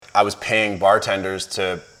I was paying bartenders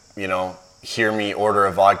to, you know, hear me order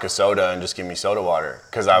a vodka soda and just give me soda water,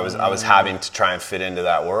 because I was having to try and fit into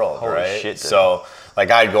that world. Holy right? Shit, dude. So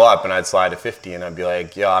like I'd go up and I'd slide a 50 and I'd be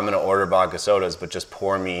like, yo, I'm gonna order vodka sodas, but just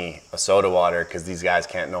pour me a soda water because these guys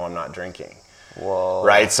can't know I'm not drinking. Whoa.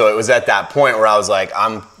 Right, so it was at that point where I was like,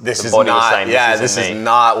 this is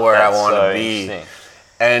not where I want to be.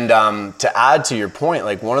 And to add to your point,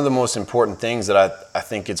 like one of the most important things that I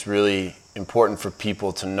think it's really important for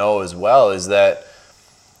people to know as well is that,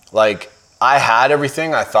 like, I had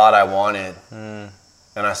everything I thought I wanted, and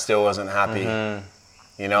I still wasn't happy.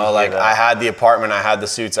 You know, like I had the apartment, I had the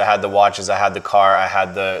suits, I had the watches, I had the car, I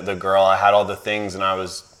had the girl, I had all the things, and I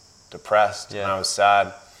was depressed and I was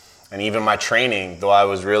sad. And even my training, though I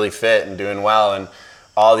was really fit and doing well and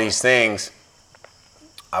all these things,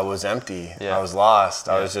 I was empty. I was lost.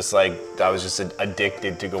 I was just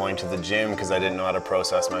addicted to going to the gym because I didn't know how to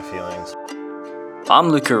process my feelings. I'm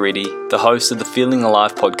Luca Riddy, the host of the Feeling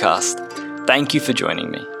Alive podcast. Thank you for joining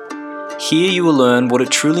me. Here you will learn what it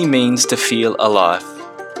truly means to feel alive.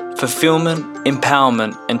 Fulfillment,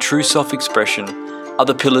 empowerment, and true self-expression are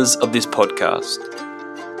the pillars of this podcast.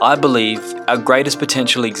 I believe our greatest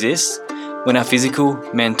potential exists when our physical,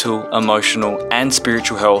 mental, emotional, and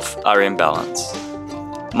spiritual health are in balance.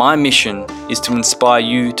 My mission is to inspire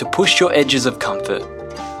you to push your edges of comfort,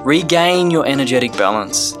 regain your energetic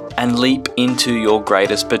balance, and leap into your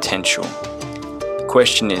greatest potential. The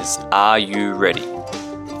question is, are you ready?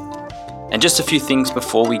 And just a few things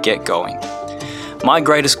before we get going. My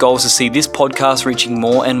greatest goal is to see this podcast reaching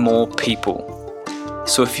more and more people.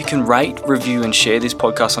 So if you can rate, review, and share this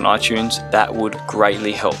podcast on iTunes, that would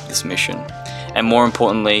greatly help this mission. And more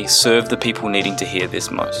importantly, serve the people needing to hear this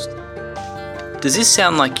most. Does this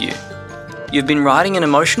sound like you? You've been riding an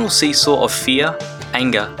emotional seesaw of fear,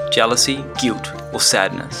 anger, jealousy, guilt, or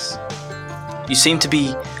sadness. You seem to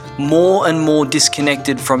be more and more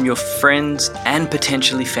disconnected from your friends and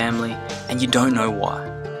potentially family, and you don't know why.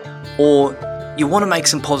 Or you want to make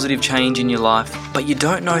some positive change in your life, but you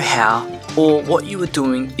don't know how, or what you are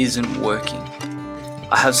doing isn't working.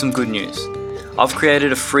 I have some good news. I've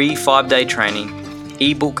created a free 5-day training,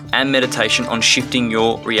 ebook, and meditation on shifting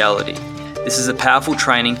your reality. This is a powerful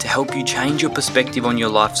training to help you change your perspective on your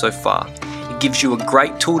life so far. It gives you a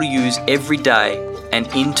great tool to use every day and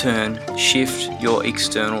in turn shift your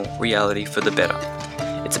external reality for the better.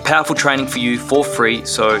 It's a powerful training for you for free,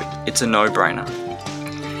 so it's a no-brainer.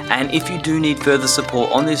 And if you do need further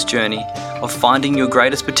support on this journey of finding your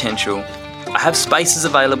greatest potential, I have spaces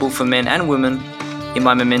available for men and women in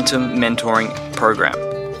my Momentum Mentoring program.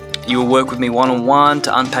 You will work with me one-on-one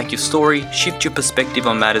to unpack your story, shift your perspective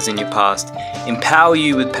on matters in your past, empower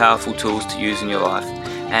you with powerful tools to use in your life,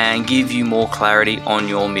 and give you more clarity on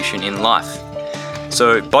your mission in life.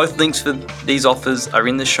 So both links for these offers are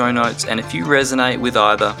in the show notes, and if you resonate with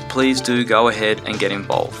either, please do go ahead and get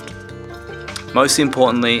involved. Most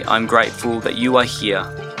importantly, I'm grateful that you are here.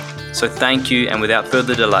 So thank you, and without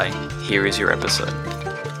further delay, here is your episode.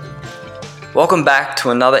 Welcome back to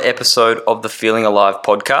another episode of the Feeling Alive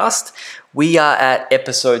podcast. We are at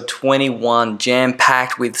episode 21,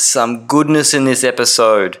 jam-packed with some goodness in this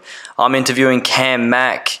episode. I'm interviewing Cam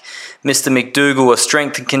Mack, Mr. McDougall, a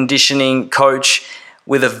strength and conditioning coach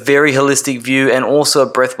with a very holistic view and also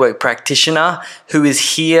a breathwork practitioner who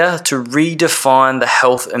is here to redefine the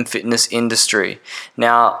health and fitness industry.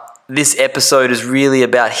 Now, this episode is really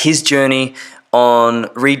about his journey on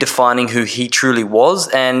redefining who he truly was,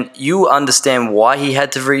 and you understand why he had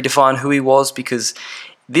to redefine who he was, because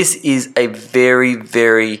this is a very,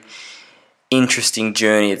 very interesting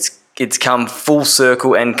journey. It's come full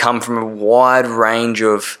circle and come from a wide range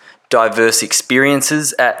of diverse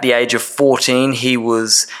experiences. At the age of 14, he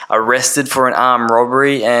was arrested for an armed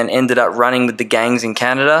robbery and ended up running with the gangs in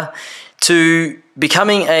Canada, to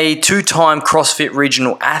becoming a 2-time CrossFit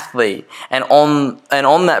regional athlete, and on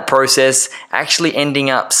that process actually ending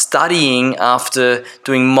up studying after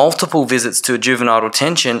doing multiple visits to a juvenile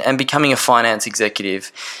detention and becoming a finance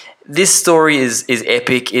executive. This story is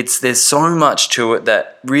epic. There's so much to it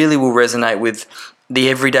that really will resonate with the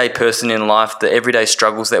everyday person in life, the everyday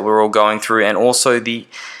struggles that we're all going through, and also the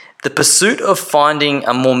pursuit of finding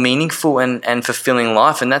a more meaningful and fulfilling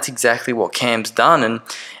life. And that's exactly what Cam's done.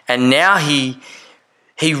 And now he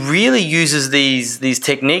really uses these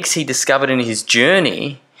techniques he discovered in his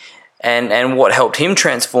journey and what helped him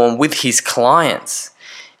transform with his clients,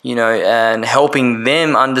 you know, and helping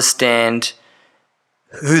them understand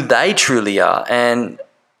who they truly are and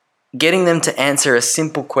getting them to answer a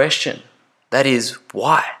simple question. That is,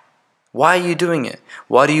 why? Why are you doing it?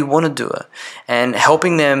 Why do you want to do it? And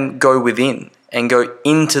helping them go within and go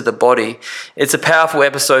into the body. It's a powerful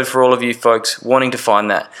episode for all of you folks wanting to find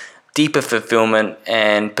that deeper fulfillment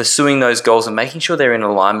and pursuing those goals and making sure they're in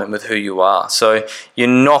alignment with who you are. So you're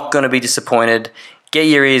not going to be disappointed. Get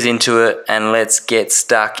your ears into it and let's get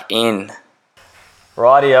stuck in.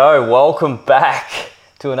 Rightio, welcome back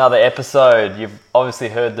to another episode. You've obviously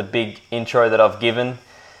heard the big intro that I've given.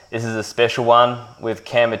 This is a special one with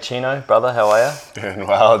Cappuccino. Brother, how are you? Doing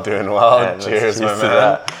well. Yeah, cheers, my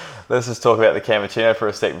man. Let's just talk about the Cappuccino for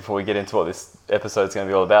a sec before we get into what this episode's going to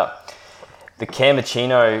be all about. The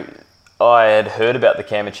Cappuccino, I had heard about the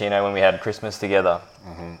Cappuccino when we had Christmas together.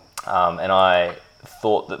 And I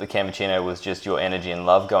thought that the Cappuccino was just your energy and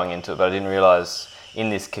love going into it, but I didn't realize in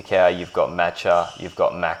this cacao you've got matcha, you've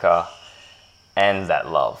got maca, and that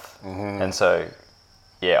love. And so,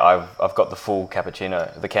 yeah, I've got the full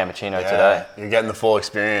cappuccino today. You're getting the full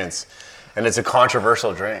experience, and it's a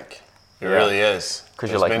controversial drink. It really is.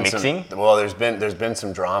 Because you're like mixing. There's been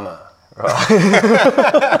some drama.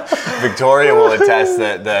 Right. Victoria will attest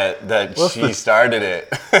that she started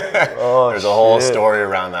it. There's a whole story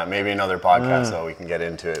around that. Maybe another podcast though we can get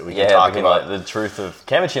into it. We can talk about the truth of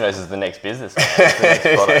cappuccinos is the next business. It's the next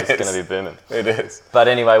product. It's going to be booming. It is. But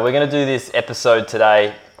anyway, we're going to do this episode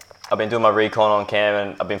today. I've been doing my recon on Cam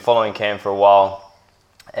and I've been following Cam for a while,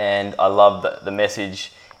 and I love the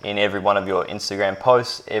message in every one of your Instagram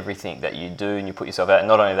posts, everything that you do and you put yourself out. And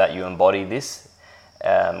not only that, you embody this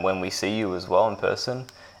when we see you as well in person,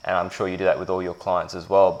 and I'm sure you do that with all your clients as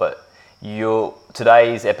well. But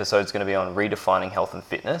today's episode is going to be on redefining health and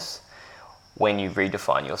fitness when you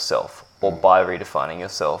redefine yourself, or by redefining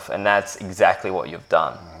yourself, and that's exactly what you've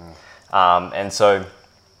done. And so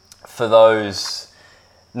for those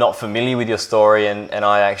not familiar with your story, and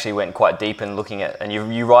I actually went quite deep in looking at, and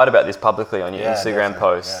you write about this publicly on your Instagram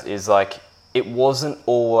posts, is like it wasn't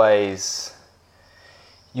always...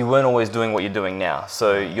 You weren't always doing what you're doing now.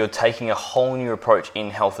 So you're taking a whole new approach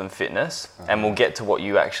in health and fitness, and we'll get to what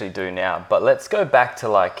you actually do now. But let's go back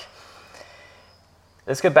to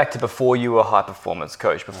before you were a high performance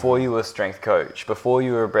coach, before you were a strength coach, before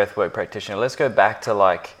you were a breathwork practitioner. Let's go back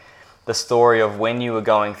to the story of when you were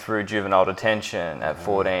going through juvenile detention at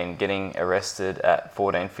 14, getting arrested at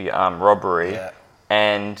 14 for your armed robbery. Yeah.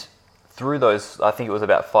 And through those, I think it was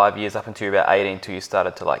about 5 years up until you were about 18 till you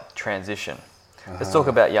started to transition. Let's talk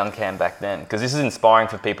about young Cam back then, because this is inspiring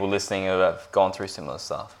for people listening who have gone through similar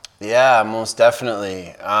stuff. Yeah, most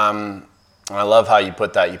definitely. I love how you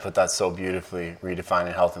put that. You put that so beautifully,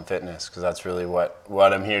 redefining health and fitness, because that's really what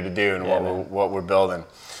I'm here to do and what we're building.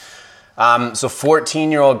 So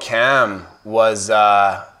 14-year-old Cam was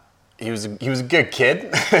he was a good kid,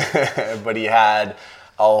 but he had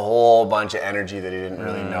a whole bunch of energy that he didn't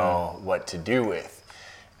really know what to do with,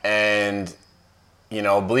 and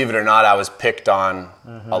believe it or not, I was picked on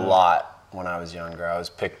a lot when I was younger. I was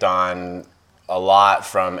picked on a lot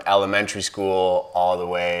from elementary school all the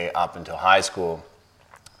way up until high school.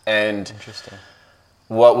 And interesting.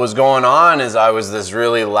 What was going on is I was this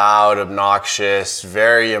really loud, obnoxious,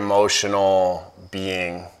 very emotional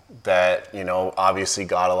being that, obviously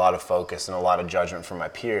got a lot of focus and a lot of judgment from my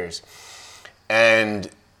peers. And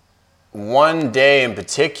one day in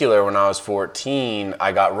particular, when I was 14,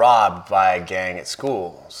 I got robbed by a gang at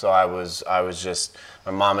school. So I was just,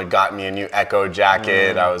 my mom had got me a new Echo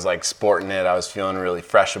jacket. I was sporting it. I was feeling really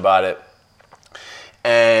fresh about it.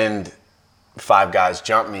 And 5 guys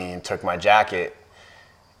jumped me and took my jacket.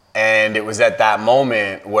 And it was at that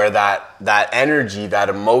moment where that energy, that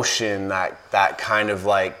emotion, that kind of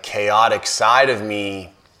chaotic side of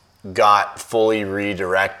me got fully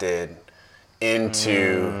redirected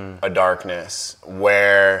into a darkness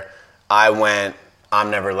where I went,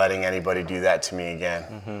 I'm never letting anybody do that to me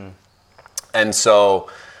again. And so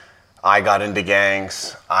I got into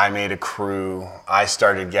gangs, I made a crew, I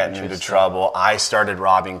started getting into trouble, I started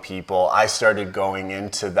robbing people, I started going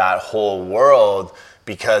into that whole world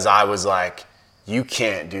because I was like, you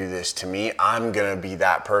can't do this to me, I'm gonna be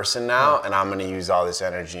that person now, and I'm gonna use all this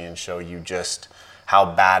energy and show you just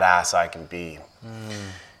how badass I can be.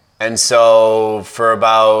 And so for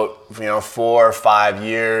about 4 or 5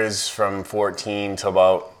 years, from 14 to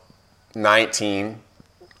about 19,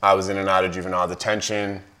 I was in and out of juvenile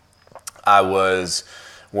detention. I was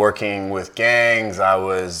working with gangs. I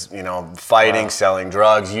was, fighting, selling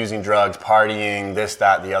drugs, using drugs, partying, this,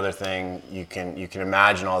 that, the other thing. You can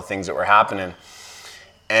imagine all the things that were happening.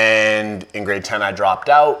 And in grade 10, I dropped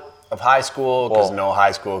out of high school because no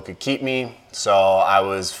high school could keep me. So I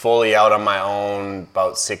was fully out on my own,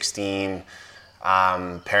 about 16.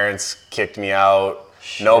 Parents kicked me out.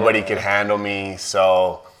 Nobody could handle me.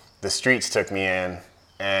 So the streets took me in.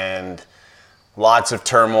 And lots of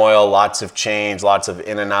turmoil, lots of change, lots of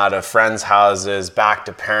in and out of friends' houses, back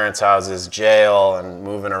to parents' houses, jail, and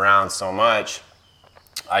moving around so much.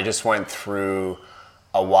 I just went through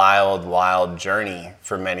a wild journey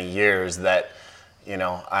for many years that, you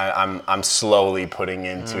know, I'm slowly putting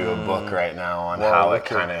into a book right now on how it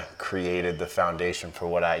kind of created the foundation for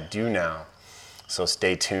what I do now. So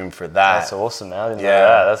stay tuned for that. That's awesome, man. I didn't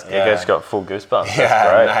know that. You just got full goosebumps. That's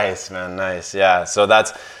great. Nice, man. Nice. Yeah. So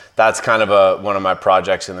that's kind of one of my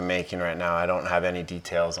projects in the making right now. I don't have any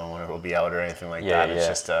details on when it will be out or anything like that. It's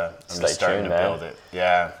just I'm just starting to build it.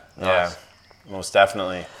 Yeah. Nice. Yeah. Most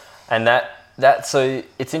definitely. And that so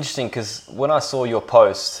it's interesting because when I saw your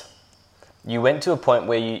post, you went to a point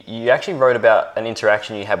where you actually wrote about an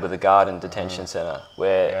interaction you had with the guard in detention center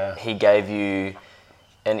where he gave you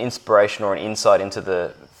an inspiration or an insight into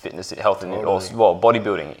the fitness, health, and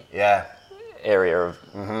bodybuilding area of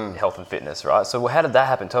health and fitness, right? So how did that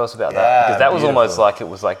happen? Tell us about that, because that was almost like it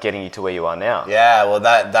was like getting you to where you are now. Yeah, well,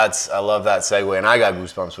 that's I love that segue, and I got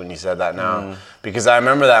goosebumps when you said that now, because I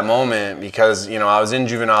remember that moment because, you know, I was in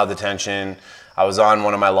juvenile detention. I was on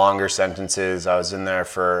one of my longer sentences. I was in there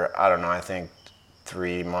for, I don't know, I think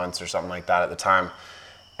 3 months or something like that at the time,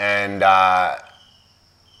 and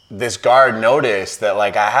this guard noticed that,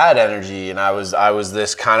 like, I had energy, and I was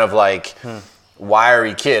this kind of like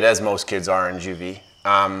wiry kid, as most kids are in juvie.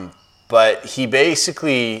 But he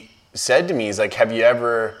basically said to me, he's like, have you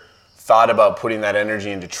ever thought about putting that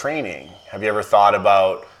energy into training? Have you ever thought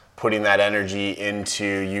about putting that energy into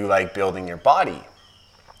you, like, building your body?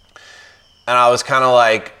 And I was kind of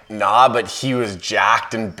like, nah, but he was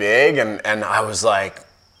jacked and big, and I was like,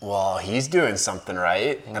 well, he's doing something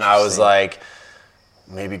right. And I was like,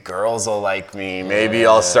 maybe girls will like me. Maybe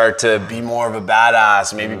I'll start to be more of a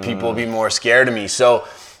badass. Maybe people will be more scared of me. So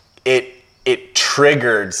it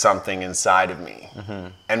triggered something inside of me.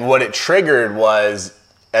 And what it triggered was,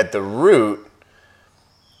 at the root,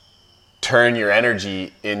 turn your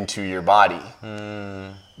energy into your body.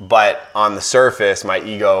 But on the surface, my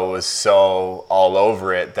ego was so all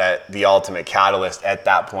over it that the ultimate catalyst at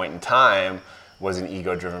that point in time was an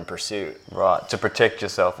ego-driven pursuit. Right, to protect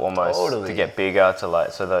yourself almost, to get bigger, to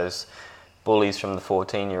like, so those bullies from the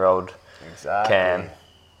 14-year-old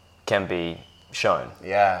can be shown.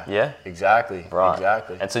 Yeah, exactly. Right.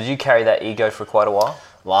 Exactly. And so did you carry that ego for quite a while?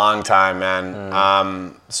 Long time,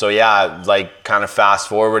 man. So yeah, like, kind of fast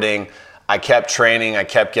forwarding, I kept training, I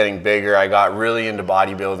kept getting bigger, I got really into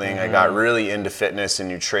bodybuilding, I got really into fitness and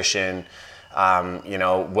nutrition. Doing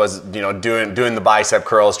the bicep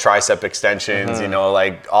curls, tricep extensions,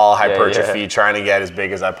 like all hypertrophy, trying to get as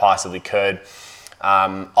big as I possibly could,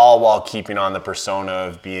 all while keeping on the persona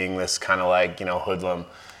of being this kind of like, hoodlum.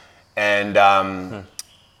 And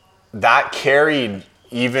that carried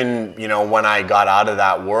even, when I got out of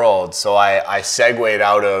that world. So I segued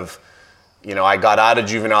out of, I got out of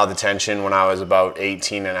juvenile detention when I was about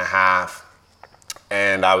 18 and a half.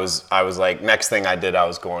 And I was like, next thing I did, I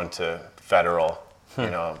was going to federal,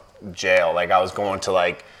 jail. Like, I was going to,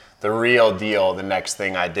 like, the real deal the next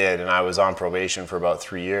thing I did, and I was on probation for about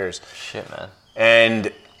 3 years. Shit, man.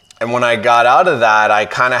 And when I got out of that, I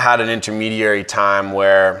kind of had an intermediary time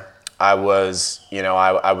where I was,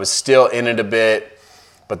 I was still in it a bit,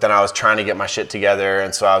 but then I was trying to get my shit together,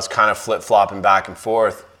 and so I was kind of flip-flopping back and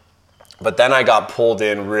forth. But then I got pulled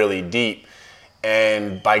in really deep,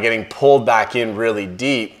 and by getting pulled back in really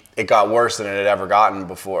deep, it got worse than it had ever gotten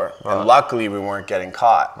before. Right. And luckily, we weren't getting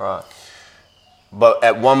caught. Right. But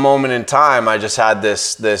at one moment in time, I just had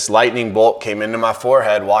this lightning bolt came into my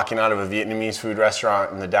forehead walking out of a Vietnamese food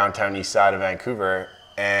restaurant in the downtown east side of Vancouver.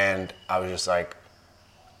 And I was just like,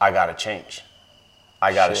 I got to change.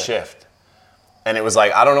 I got to shift. And it was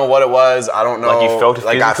like, I don't know what it was. I don't know. Like, you felt it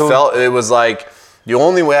physical? I felt, it was like, the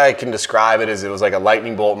only way I can describe it is it was like a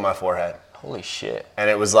lightning bolt in my forehead. Holy shit. And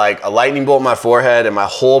it was like a lightning bolt in my forehead, and my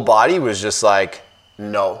whole body was just like,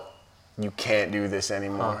 no, you can't do this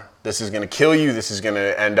anymore. This is going to kill you. This is going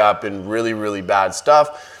to end up in really, really bad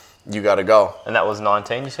stuff. You got to go. And that was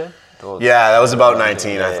 19, you said? Yeah, that was about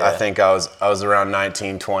 19. I think I was around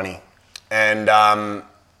 19, 20. And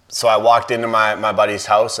so I walked into my buddy's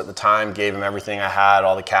house at the time, gave him everything I had,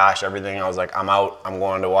 all the cash, everything. I was like, I'm out. I'm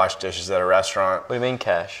going to wash dishes at a restaurant. What do you mean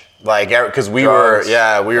cash? Like, because we Drugs,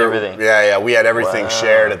 were everything. We had everything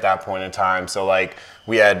shared at that point in time. So, like,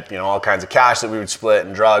 we had, all kinds of cash that we would split,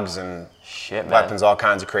 and drugs and weapons, all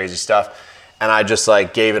kinds of crazy stuff. And I just,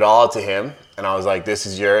 like, gave it all to him, and I was like, this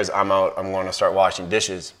is yours. I'm out. I'm going to start washing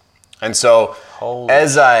dishes. And so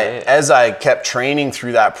as I kept training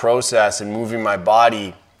through that process and moving my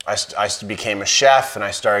body, I became a chef, and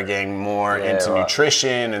I started getting more into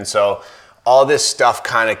nutrition. And so all this stuff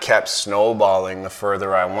kind of kept snowballing the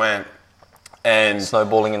further I went. And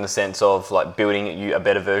snowballing in the sense of like building you a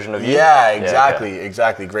better version of you? Yeah, exactly,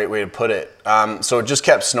 exactly. Great way to put it. So it just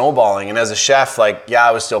kept snowballing. And as a chef, like, yeah,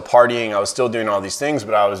 I was still partying, I was still doing all these things,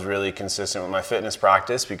 but I was really consistent with my fitness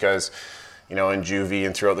practice because, you know, in juvie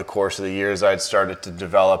and throughout the course of the years, I'd started to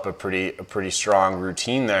develop a pretty strong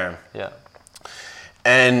routine there. Yeah.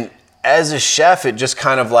 And as a chef, it just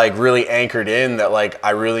kind of like really anchored in that like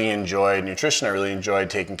I really enjoyed nutrition, I really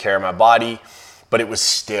enjoyed taking care of my body. But it was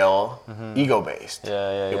still ego-based.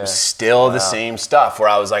 It was still the same stuff where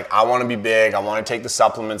I was like, I want to be big, I want to take the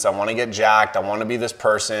supplements, I want to get jacked, I want to be this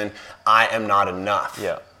person. I am not enough.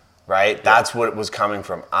 Yeah. Right? Yeah. That's what it was coming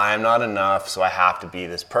from. I am not enough, so I have to be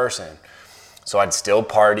this person. So I'd still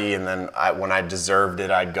party, and then when I deserved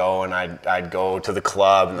it, I'd go and I'd go to the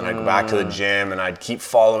club, and then I'd go back to the gym, and I'd keep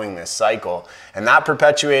following this cycle. And that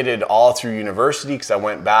perpetuated all through university because I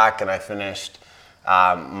went back and I finished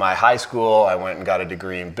my high school. I went and got a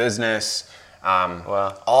degree in business.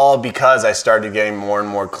 All because I started getting more and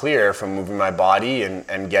more clear from moving my body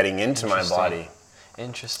and getting into my body.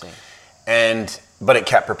 Interesting. But it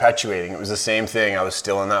kept perpetuating. It was the same thing. I was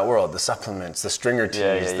still in that world. The supplements, the stringer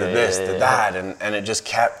teas, that. And it just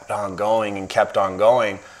kept on going and kept on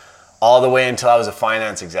going all the way until I was a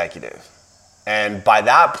finance executive. And by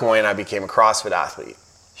that point, I became a CrossFit athlete.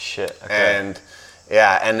 Shit. Okay.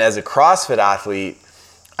 And as a CrossFit athlete,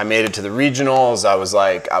 I made it to the regionals. I was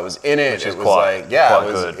in it. It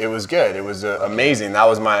was good. It was amazing. That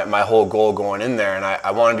was my whole goal going in there. And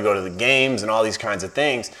I wanted to go to the games and all these kinds of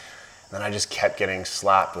things. And then I just kept getting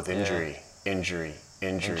slapped with injury. The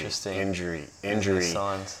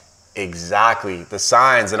signs. Exactly, the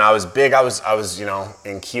signs. And I was big. I was, you know,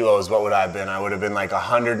 in kilos, what would I have been? I would have been like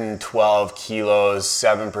 112 kilos,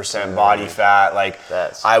 7% body fat. Like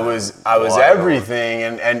I was everything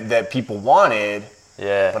and that people wanted.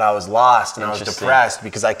 Yeah. But I was lost and I was depressed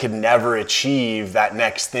because I could never achieve that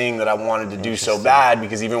next thing that I wanted to do so bad,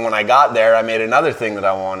 because even when I got there, I made another thing that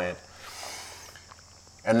I wanted.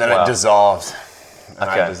 And then it dissolved. And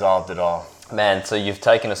I dissolved it all. Man, so you've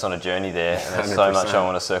taken us on a journey there, and there's 100%. So much I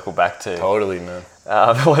want to circle back to. Totally, man.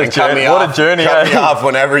 What a journey! Cut me off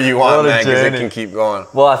whenever you want, man, because it can keep going.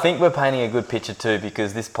 Well, I think we're painting a good picture too,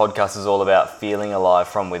 because this podcast is all about feeling alive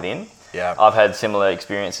from within. Yeah. I've had similar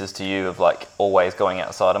experiences to you of like always going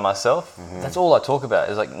outside of myself. Mm-hmm. That's all I talk about.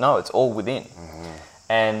 Is like, no, it's all within. Mm-hmm.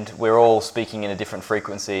 And we're all speaking in a different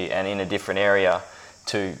frequency and in a different area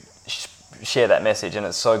to share that message. And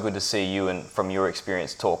it's so good to see you and from your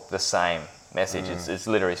experience talk the same message. It's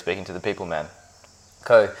literally speaking to the people, man.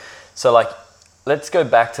 Okay, so like, let's go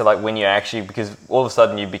back to like when you actually, because all of a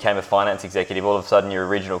sudden you became a finance executive, all of a sudden your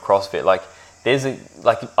original CrossFit, like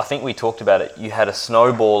I think we talked about it, you had a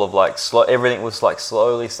snowball of like, everything was like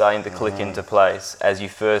slowly starting to click into place as you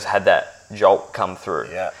first had that jolt come through.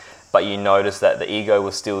 Yeah. But you noticed that the ego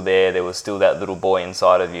was still there was still that little boy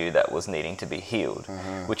inside of you that was needing to be healed,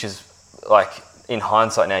 which is like, in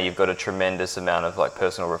hindsight now, you've got a tremendous amount of like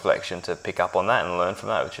personal reflection to pick up on that and learn from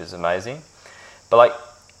that, which is amazing. But like,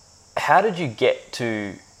 how did you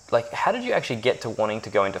actually get to wanting to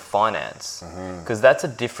go into finance? Because that's a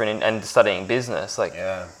different, and studying business. Like,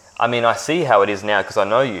 I mean, I see how it is now because I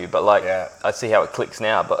know you, but like, I see how it clicks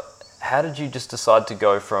now. But how did you just decide to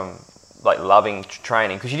go from like loving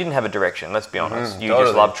training? Because you didn't have a direction, let's be honest. You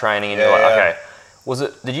just loved training, and you're like,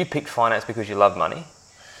 okay, did you pick finance because you love money?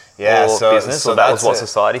 Yeah, or business, or that was what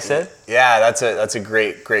society said? Yeah, that's a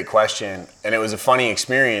great question. And it was a funny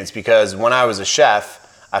experience because when I was a chef,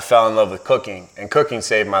 I fell in love with cooking, and cooking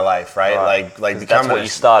saved my life, right? Like becoming, that's what you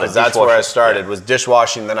started. That's where I started, was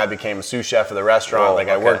dishwashing. Then I became a sous chef of the restaurant.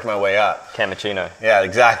 I worked my way up. Cappuccino. Yeah,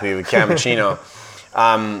 exactly, with cappuccino.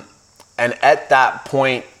 And at that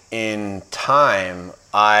point in time,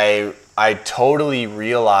 I totally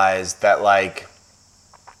realized that like,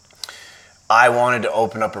 I wanted to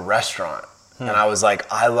open up a restaurant. And I was like,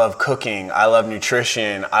 I love cooking, I love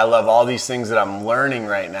nutrition, I love all these things that I'm learning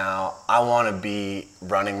right now. I want to be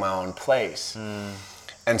running my own place.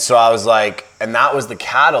 And so I was like, and that was the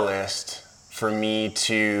catalyst for me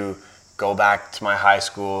to go back to my high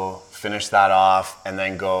school, finish that off, and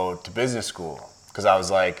then go to business school. Because I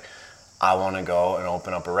was like, I want to go and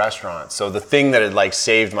open up a restaurant. So the thing that had like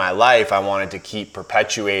saved my life, I wanted to keep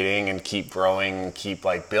perpetuating and keep growing and keep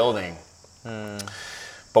like building.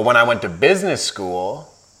 But when I went to business school,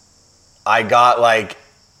 I got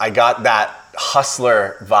that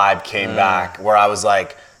hustler vibe came back, where I was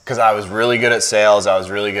like, because I was really good at sales, I was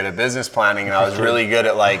really good at business planning, and I was really good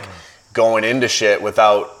at like going into shit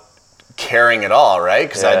without caring at all, right?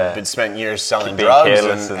 Because I'd been spent years selling drugs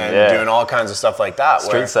and doing all kinds of stuff like that.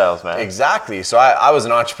 Street sales, man. Exactly. So I was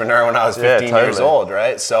an entrepreneur when I was 15 years old,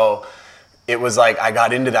 right? So it was like I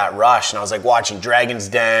got into that rush and I was like watching Dragon's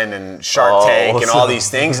Den and Shark Tank and all these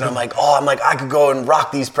things. And I'm like, I could go and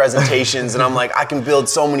rock these presentations. And I'm like, I can build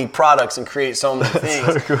so many products and create so many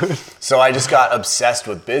things. So good. So I just got obsessed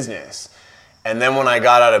with business. And then when I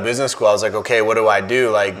got out of business school, I was like, okay, what do I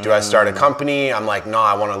do? Like, do I start a company? I'm like, no,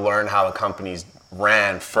 I want to learn how a company's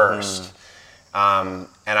ran first. And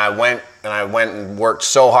I went and worked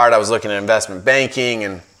so hard. I was looking at investment banking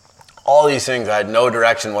and all these things. I had no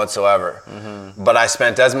direction whatsoever. But I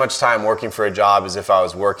spent as much time working for a job as if I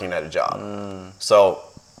was working at a job. So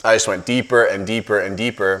I just went deeper and deeper and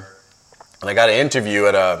deeper. And I got an interview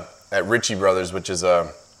at Ritchie Brothers, which is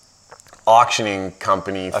a auctioning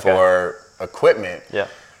company for equipment.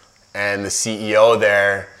 And the CEO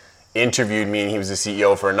there interviewed me, and he was the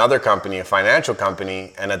CEO for another company, a financial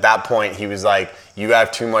company. And at that point he was like, you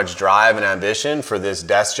have too much drive and ambition for this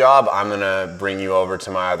desk job. I'm gonna bring you over to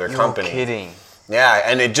my other company. You're kidding. Yeah,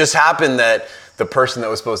 and it just happened that the person that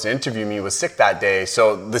was supposed to interview me was sick that day.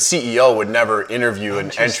 So the CEO would never interview an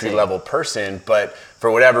entry-level person, but for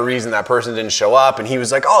whatever reason, that person didn't show up. And he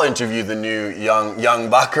was like, I'll interview the new young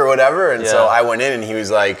buck or whatever. And so I went in and he was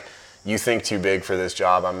like, you think too big for this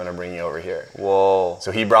job, I'm gonna bring you over here. Whoa.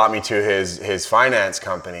 So he brought me to his finance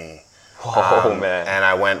company. Whoa, man. And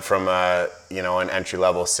I went from an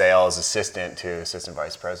entry-level sales assistant to assistant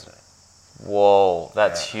vice president. Whoa,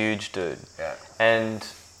 that's huge, dude. Yeah. And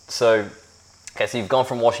so you've gone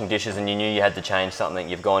from washing dishes and you knew you had to change something,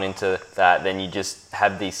 you've gone into that, then you just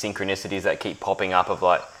have these synchronicities that keep popping up of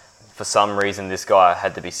like, for some reason this guy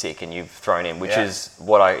had to be sick and you've thrown in, which is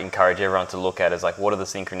what I encourage everyone to look at, is like, what are the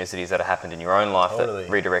synchronicities that have happened in your own life that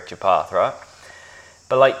redirect your path, right?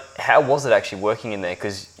 But like, how was it actually working in there?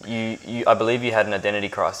 Because you I believe you had an identity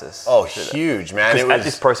crisis. Oh, huge, man. Because at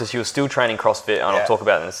this process, you were still training CrossFit, and I'll talk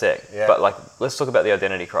about it in a sec. Yeah. But like, let's talk about the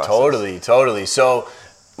identity crisis. Totally. So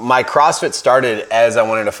my CrossFit started as I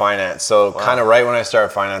went into finance. So kind of right when I started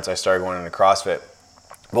finance, I started going into CrossFit.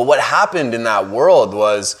 But what happened in that world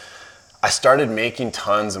was I started making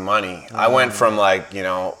tons of money. I went from like,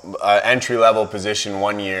 an entry-level position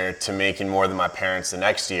one year to making more than my parents the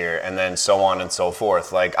next year, and then so on and so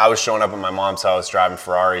forth. Like, I was showing up at my mom's house driving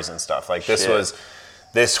Ferraris and stuff. Like,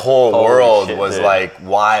 this whole world was like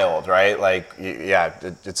wild, right? Like,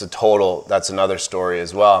 it's that's another story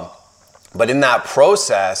as well. But in that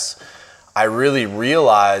process, I really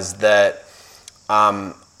realized that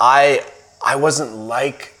I wasn't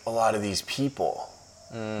like a lot of these people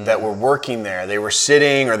that were working there. They were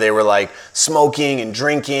sitting, or they were like smoking and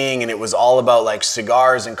drinking, and it was all about like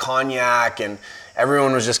cigars and cognac, and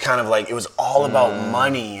everyone was just kind of like, it was all about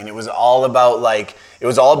money, and it was all about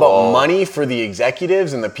money for the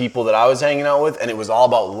executives and the people that I was hanging out with, and it was all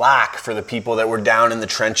about lack for the people that were down in the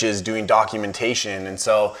trenches doing documentation. And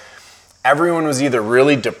so everyone was either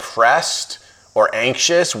really depressed or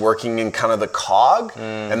anxious, working in kind of the cog,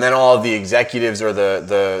 and then all of the executives or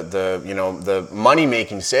the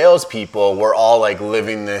money-making salespeople were all like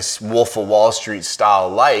living this Wolf of Wall Street style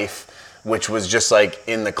life, which was just like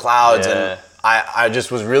in the clouds. And I just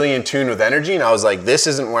was really in tune with energy, and I was like, this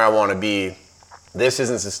isn't where I want to be. This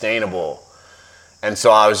isn't sustainable. And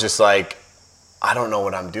so I was just like, I don't know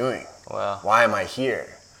what I'm doing. Wow. Why am I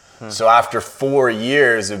here? So after 4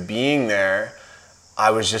 years of being there,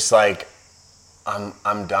 I was just like,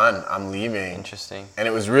 I'm done. I'm leaving. Interesting. And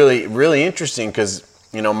it was really, really interesting because,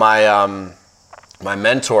 my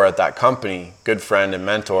mentor at that company, good friend and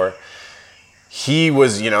mentor, he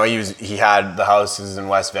was, he had the houses in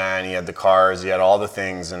West Van, he had the cars, he had all the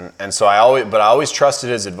things. And so I always trusted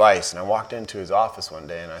his advice. And I walked into his office one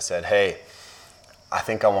day and I said, hey, I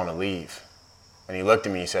think I want to leave. And he looked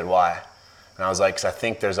at me, he said, why? And I was like, because I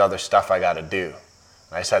think there's other stuff I got to do.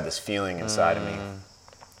 And I just had this feeling inside of me.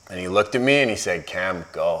 And he looked at me and he said, Cam,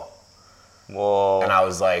 go. Whoa. And I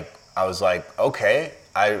was like, okay,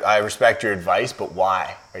 I respect your advice, but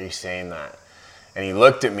why are you saying that? And he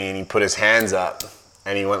looked at me and he put his hands up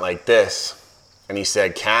and he went like this. And he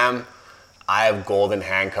said, Cam, I have golden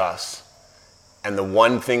handcuffs. And the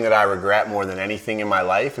one thing that I regret more than anything in my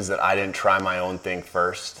life is that I didn't try my own thing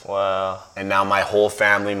first. Wow. And now my whole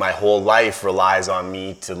family, my whole life relies on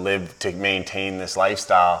me to maintain this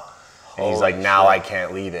lifestyle. And he's like, now I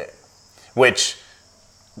can't leave it. Which,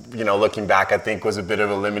 looking back, I think was a bit of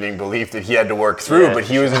a limiting belief that he had to work through, but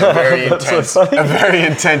he was in a very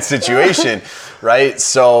intense situation, right?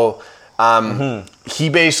 So he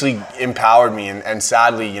basically empowered me, and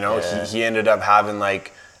sadly, he ended up having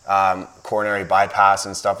like coronary bypass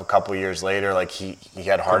and stuff a couple years later. Like he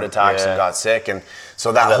had heart attacks and got sick. And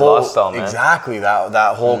so that whole lifestyle, man. Exactly,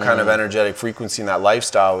 that whole kind of energetic frequency and that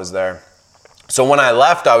lifestyle was there. So when I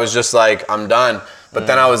left, I was just like, I'm done. But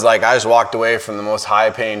then I was like, I just walked away from the most high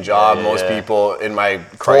paying job most people in my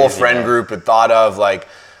whole friend group had thought of. Like,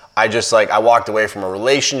 I walked away from a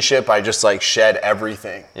relationship. I just like shed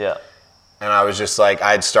everything. Yeah. And I was just like,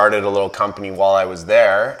 I had started a little company while I was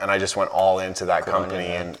there, and I just went all into that company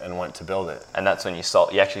and went to build it. And that's when you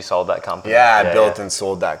actually sold that company? Yeah, I built and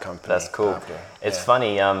sold that company. That's cool. It's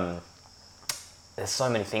funny, there's so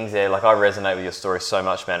many things there. Like, I resonate with your story so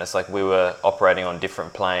much, man. It's like we were operating on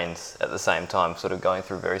different planes at the same time, sort of going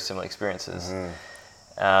through very similar experiences.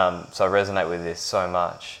 So I resonate with this so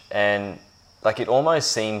much. And like, it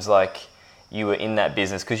almost seems like you were in that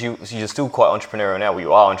business because you're still quite entrepreneurial now. Well,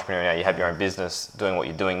 you are entrepreneurial now. You have your own business doing what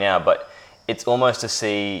you're doing now. But it's almost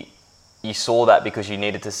you saw that because you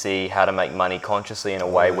needed to see how to make money consciously in a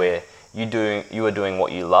way where you are doing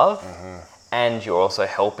what you love, and you're also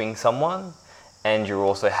helping someone, and you're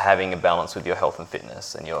also having a balance with your health and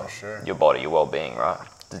fitness and your body, your well-being, right?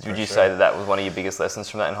 Would you say that was one of your biggest lessons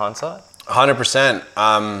from that in hindsight?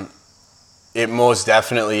 100%. It most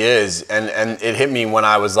definitely is. And it hit me when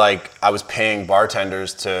I was paying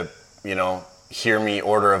bartenders to, hear me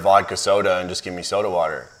order a vodka soda and just give me soda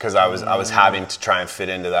water. Cause I was having to try and fit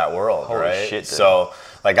into that world. Holy right? Shit, dude. So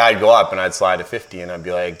like I'd go up and I'd slide a 50 and I'd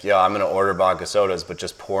be like, yo, I'm going to order vodka sodas, but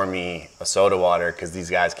just pour me a soda water. Cause these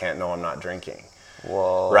guys can't know I'm not drinking.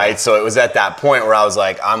 Whoa. Right. So it was at that point where I was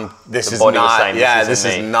like, this is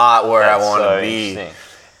not where I want to be.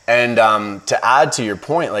 And to add to your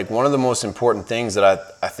point, like one of the most important things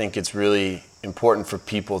that I think it's really important for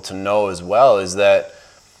people to know as well is that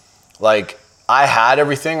like I had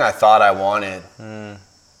everything I thought I wanted and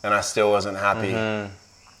I still wasn't happy.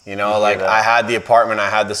 I had the apartment, I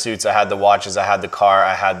had the suits, I had the watches, I had the car,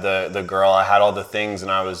 I had the girl, I had all the things,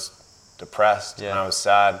 and I was depressed and I was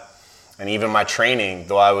sad. And even my training,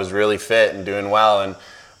 though I was really fit and doing well and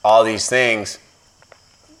all these things,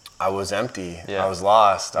 I was empty. I was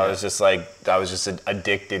lost. I was just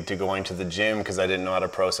addicted to going to the gym because I didn't know how to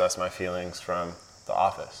process my feelings from the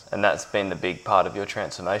office. And that's been the big part of your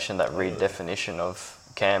transformation, that redefinition of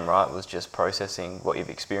Cam, right? Was just processing what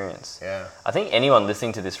you've experienced. Yeah. I think anyone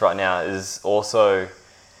listening to this right now is also,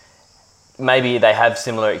 maybe they have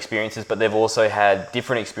similar experiences, but they've also had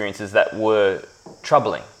different experiences that were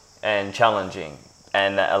troubling and challenging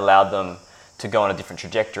and that allowed them to go on a different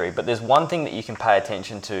trajectory. But there's one thing that you can pay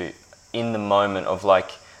attention to in the moment of,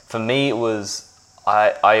 like, for me it was,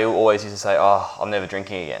 I always used to say, oh, I'm never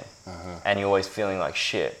drinking again. And you're always feeling like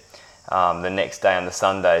shit the next day on the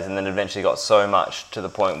Sundays, and then eventually got so much to the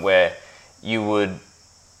point where you'd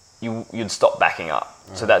stop backing up.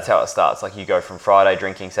 So that's how it starts. Like, you go from Friday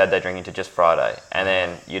drinking, Saturday drinking, to just Friday, and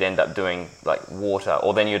then you'd end up doing like water,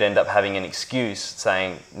 or then you'd end up having an excuse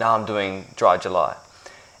saying, no, I'm doing dry July.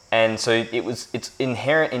 And so it's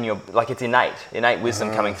inherent in your, like, it's innate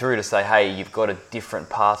wisdom coming through to say, hey, you've got a different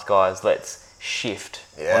path, guys, let's shift.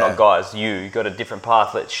 Well, not guys, you've got a different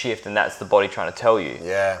path, let's shift. And that's the body trying to tell you.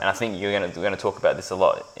 And I think we're going to talk about this a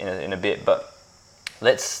lot in a bit, but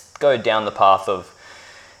let's go down the path of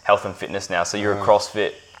health and fitness now. So you're a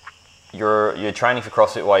CrossFit, you're training for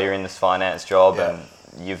CrossFit while you're in this finance job, and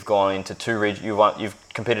you've gone into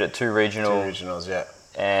you've competed at two regionals,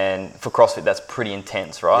 and for CrossFit that's pretty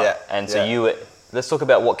intense, right? And so let's talk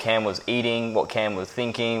about what Cam was eating, what Cam was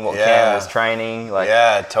thinking, what Cam was training.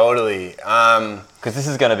 Like, totally. Because this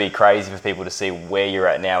is going to be crazy for people to see where you're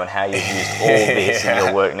at now and how you've used all this in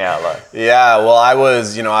your work now. Like, well, I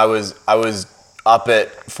was up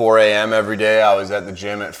at 4 a.m. every day. I was at the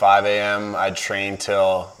gym at 5 a.m. I'd train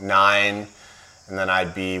till 9, and then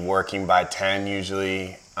I'd be working by 10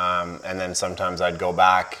 usually. And then sometimes I'd go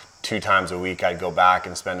back 2 times a week. I'd go back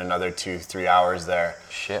and spend another 2-3 hours there.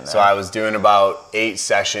 Shit, man. So I was doing about 8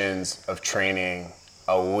 sessions of training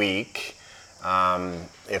a week,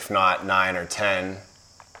 if not 9 or 10.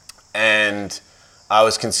 And I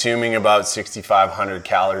was consuming about 6,500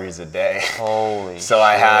 calories a day. Holy So shit.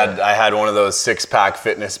 I had one of those 6-pack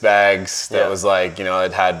fitness bags that was like,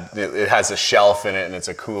 it has a shelf in it and it's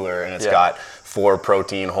a cooler and it's got 4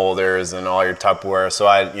 protein holders and all your Tupperware. So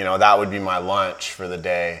that would be my lunch for the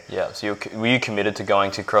day. Yeah. So were you committed to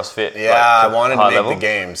going to CrossFit? Yeah, I wanted to make the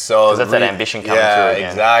games. So that's that ambition coming through again. Yeah,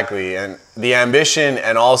 exactly. And the ambition,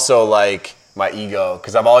 and also like my ego,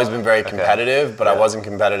 because I've always been very competitive, but I wasn't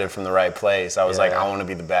competitive from the right place. I was I want to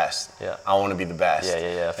be the best. I want to be the best.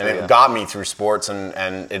 And it got me through sports,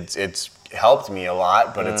 and it's helped me a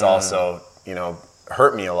lot, but it's also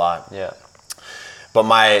hurt me a lot. But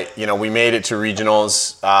we made it to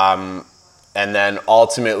regionals. And then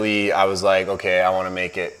ultimately I was like, okay, I want to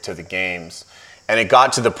make it to the games. And it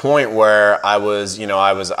got to the point where I was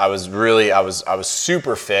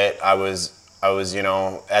super fit. I was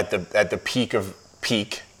at the peak of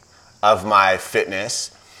my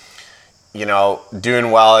fitness,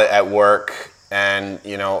 doing well at work and,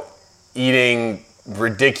 eating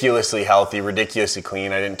ridiculously healthy, ridiculously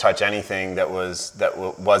clean. I didn't touch anything that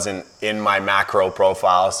wasn't in my macro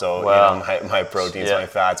profile. So, my proteins, my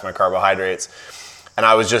fats, my carbohydrates. And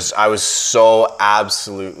I was so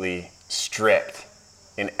absolutely strict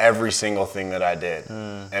in every single thing that I did.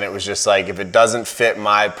 And it was just like, if it doesn't fit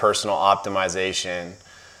my personal optimization,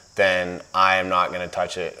 then I am not going to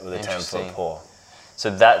touch it with a 10-foot pole. So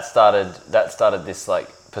that started this like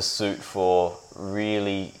pursuit for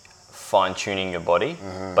really fine-tuning your body,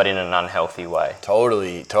 but in an unhealthy way.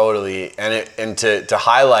 Totally. And to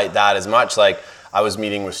highlight that as much, like I was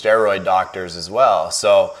meeting with steroid doctors as well.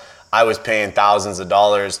 So I was paying thousands of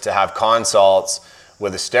dollars to have consults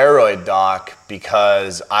with a steroid doc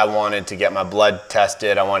because I wanted to get my blood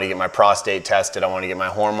tested, I wanted to get my prostate tested, I wanted to get my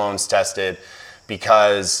hormones tested,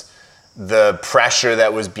 because the pressure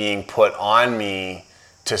that was being put on me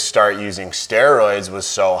to start using steroids was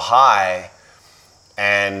so high.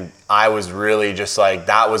 And I was really just like,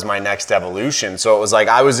 that was my next evolution. So it was like,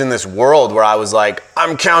 I was in this world where I was like,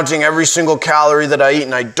 I'm counting every single calorie that I eat,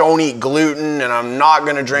 and I don't eat gluten, and I'm not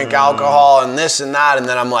gonna drink alcohol, and this and that. And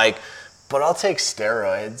then I'm like, but I'll take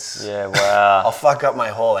steroids. Yeah, wow. I'll fuck up my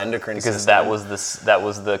whole endocrine system. Because that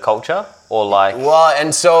was the culture, or like. Well,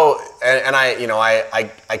 and so, and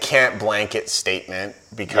I can't blanket statement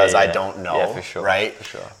because I don't know. Yeah, for sure. Right? For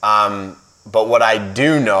sure. But what I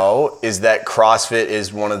do know is that CrossFit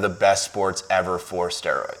is one of the best sports ever for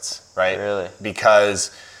steroids, right? Really? Because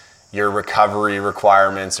your recovery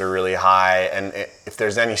requirements are really high, and if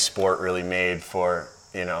there's any sport really made for,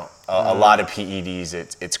 a lot of PEDs,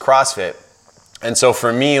 it's CrossFit. And so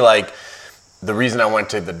for me, like, the reason I went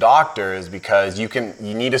to the doctor is because you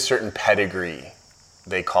need a certain pedigree,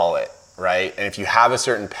 they call it, right? And if you have a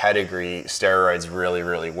certain pedigree, steroids really,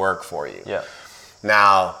 really work for you. Yeah.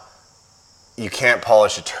 Now, you can't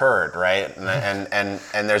polish a turd, right?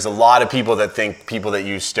 And there's a lot of people that think people that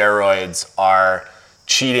use steroids are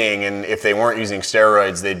cheating, and if they weren't using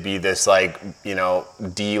steroids, they'd be this like,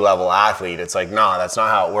 D-level athlete. It's like, no, that's not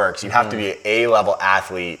how it works. You have to be an A-level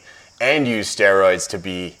athlete and use steroids to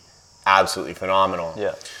be absolutely phenomenal.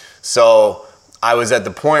 Yeah. So I was at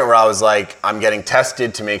the point where I was like, I'm getting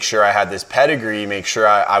tested to make sure I had this pedigree, make sure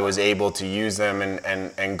I was able to use them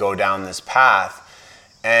and go down this path.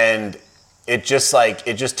 And it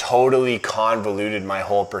just totally convoluted my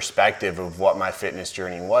whole perspective of what my fitness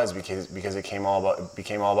journey was, because it became all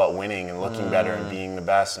about winning and looking better and being the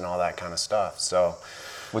best and all that kind of stuff. So,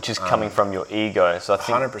 which is coming from your ego. So I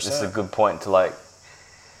think 100%. This is a good point to like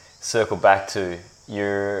circle back to.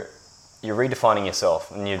 You're redefining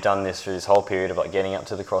yourself, and you've done this through this whole period of like getting up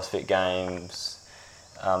to the CrossFit Games,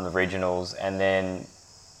 the regionals, and then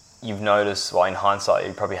you've noticed, well, in hindsight,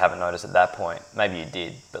 you probably haven't noticed at that point, maybe you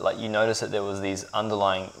did, but like you noticed that there was these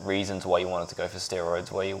underlying reasons why you wanted to go for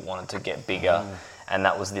steroids, why you wanted to get bigger, and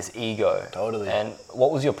that was this ego. Totally. And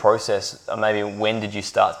what was your process? Maybe when did you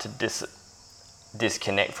start to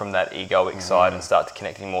disconnect from that egoic side and start to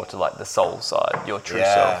connecting more to like the soul side, your true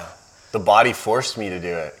self? The body forced me to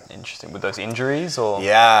do it. Interesting. With those injuries, or?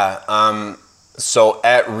 Yeah. So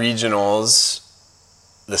at regionals,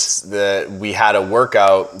 we had a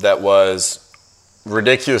workout that was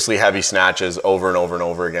ridiculously heavy snatches over and over and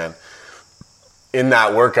over again. In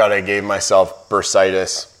that workout, I gave myself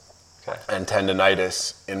bursitis and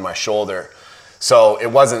tendonitis in my shoulder. So it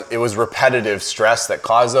was repetitive stress that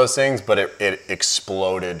caused those things, but it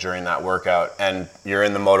exploded during that workout. And you're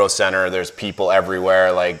in the moto center, there's people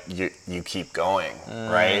everywhere, like you keep going,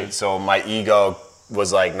 right? So my ego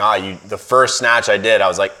was like, nah, the first snatch I did, I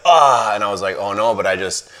was like, and I was like, oh no, but I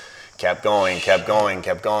just kept going.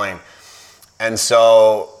 And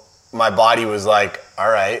so my body was like, all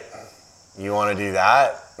right, you want to do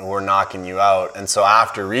that? We're knocking you out. And so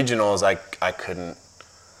after regionals, I couldn't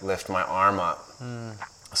lift my arm up.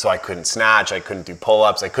 So I couldn't snatch, I couldn't do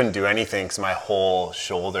pull-ups, I couldn't do anything because my whole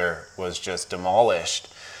shoulder was just demolished.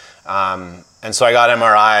 And so I got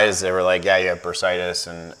MRIs. They were like, yeah, you have bursitis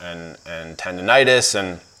and tendonitis.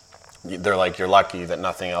 And they're like, you're lucky that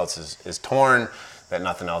nothing else is torn, that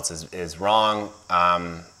nothing else is wrong.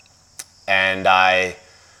 And I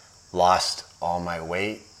lost all my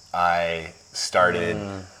weight. I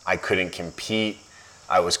couldn't compete.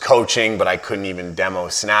 I was coaching, but I couldn't even demo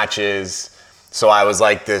snatches. So I was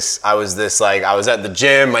at the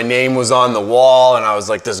gym, my name was on the wall, and I was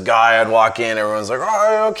like this guy. I'd walk in, everyone's like,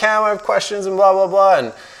 oh, Cam, I have questions and blah, blah,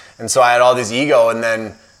 blah. And so I had all this ego, and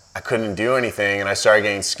then I couldn't do anything, and I started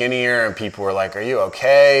getting skinnier, and people were like, are you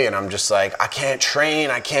okay? And I'm just like, I can't train,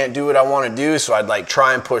 I can't do what I want to do. So I'd like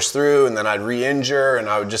try and push through, and then I'd re-injure, and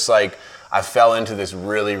I would just like, I fell into this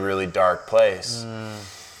really, really dark place.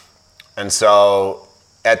 And so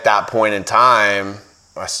at that point in time,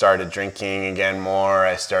 I started drinking again more.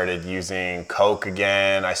 I started using Coke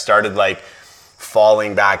again. I started like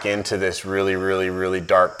falling back into this really, really, really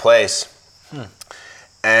dark place.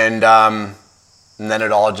 And then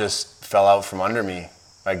it all just fell out from under me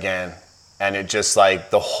again. And it just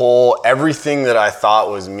like everything that I thought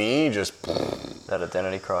was me just... That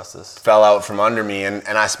identity crisis. Fell out from under me. And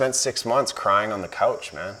I spent 6 months crying on the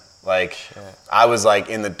couch, man. Like, I was like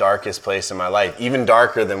in the darkest place in my life, even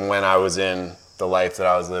darker than when I was in the life that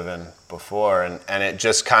I was living before. And it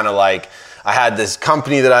just kind of like, I had this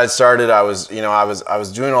company that I'd started. I was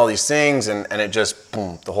doing all these things, and it just,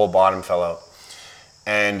 boom, the whole bottom fell out.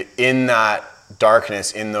 And in that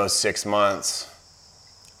darkness, in those 6 months,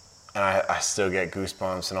 and I still get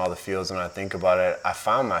goosebumps and all the feels when I think about it, I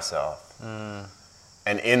found myself.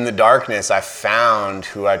 And in the darkness, I found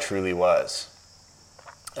who I truly was.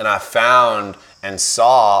 And I found and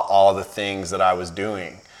saw all the things that I was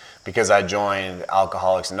doing. Because I joined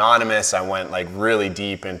Alcoholics Anonymous, I went like really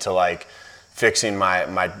deep into like fixing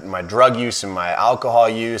my drug use and my alcohol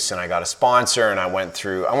use, and I got a sponsor, and I went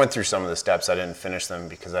through some of the steps. I didn't finish them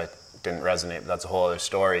because I didn't resonate, but that's a whole other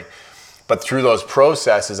story. But through those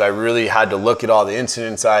processes, I really had to look at all the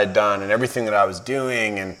incidents I had done and everything that I was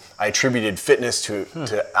doing, and I attributed fitness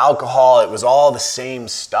to alcohol. It was all the same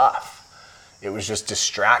stuff. It was just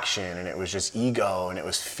distraction, and it was just ego, and it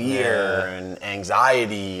was fear and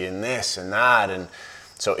anxiety and this and that. And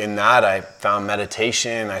so in that, I found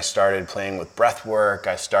meditation. I started playing with breath work.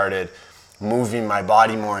 I started moving my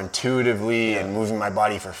body more intuitively and moving my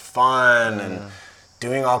body for fun and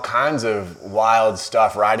doing all kinds of wild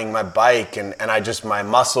stuff, riding my bike. And my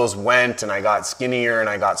muscles went, and I got skinnier, and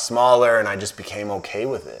I got smaller, and I just became okay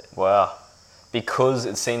with it. Wow. Because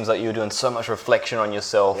it seems like you were doing so much reflection on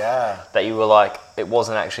yourself that you were like, it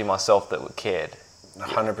wasn't actually myself that cared.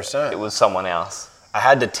 100%. It was someone else. I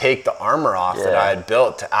had to take the armor off that I had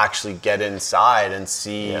built to actually get inside and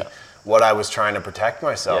see what I was trying to protect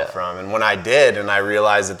myself from. And when I did, and I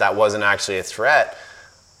realized that wasn't actually a threat,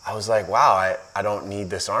 I was like, wow, I don't need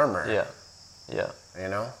this armor. Yeah. You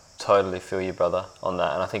know? Totally feel you, brother, on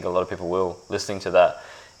that. And I think a lot of people will, listening to that.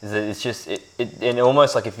 Is that it's just and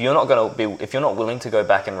almost like if you're not willing to go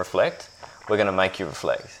back and reflect, we're going to make you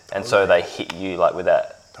reflect. And so they hit you like with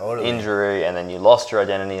that injury, and then you lost your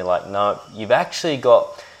identity. Like, no, you've actually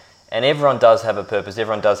got, and everyone does have a purpose.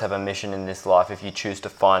 Everyone does have a mission in this life if you choose to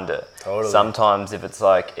find it. Sometimes if it's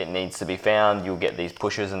like it needs to be found, you'll get these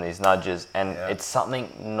pushes and these nudges, and it's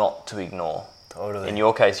something not to ignore. In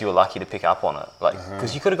your case, you were lucky to pick up on it, like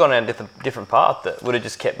because you could have gone down a different path that would have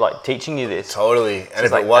just kept like teaching you this. And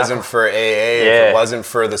if it wasn't for AA, if it wasn't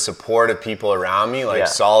for the support of people around me, like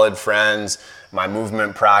solid friends, my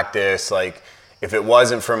movement practice, like if it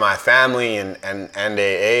wasn't for my family and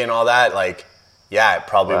AA and all that, like it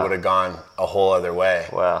probably would have gone a whole other way.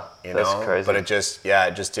 Wow, that's crazy. But it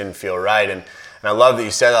just didn't feel right. And I love that you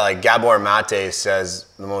said that. Like Gabor Mate says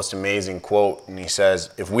the most amazing quote, and he says,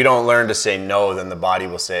 if we don't learn to say no, then the body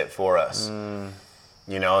will say it for us.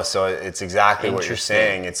 You know, so it's exactly what you're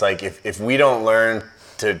saying. It's like if we don't learn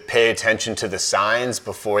to pay attention to the signs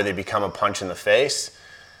before they become a punch in the face,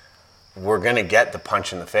 we're going to get the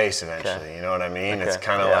punch in the face eventually. You know what I mean? It's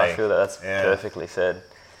kind of like... I feel that's perfectly said.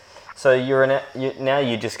 So now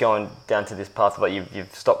you're just going down to this path, like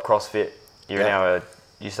you've stopped CrossFit, you're now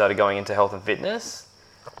you started going into health and fitness.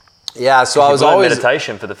 Yeah, so I was always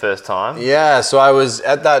meditation for the first time. Yeah, so I was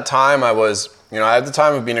at that time. At the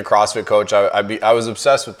time of being a CrossFit coach, I was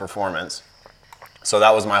obsessed with performance. So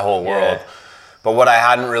that was my whole world. But what I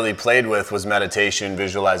hadn't really played with was meditation,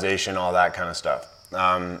 visualization, all that kind of stuff.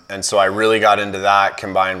 And so I really got into that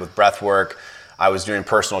combined with breath work. I was doing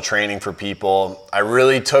personal training for people. I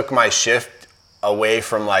really took my shift away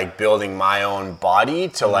from like building my own body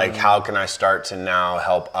to like how can I start to now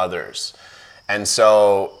help others. And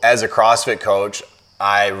so as a CrossFit coach,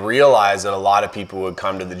 I realized that a lot of people would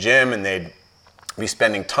come to the gym and they'd be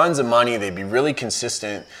spending tons of money, they'd be really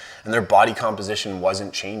consistent, and their body composition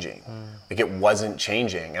wasn't changing. Like it wasn't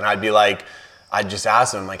changing. And I'd just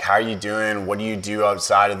ask them, like, how are you doing? What do you do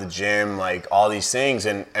outside of the gym? Like all these things.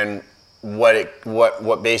 And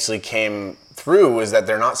what basically came through was that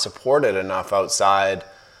they're not supported enough outside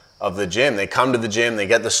of the gym. They come to the gym, they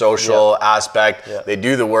get the social aspect, they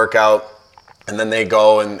do the workout, and then they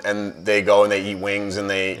go and they eat wings and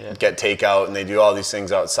they get takeout and they do all these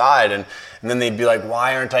things outside. And then they'd be like,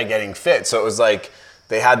 why aren't I getting fit? So it was like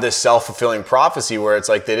they had this self-fulfilling prophecy where it's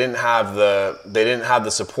like they didn't have the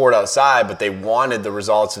support outside, but they wanted the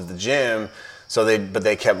results of the gym. So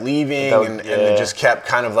they kept leaving and it just kept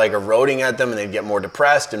kind of like eroding at them, and they'd get more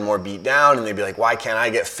depressed and more beat down, and they'd be like, why can't I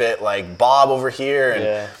get fit like Bob over here?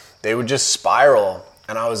 And they would just spiral.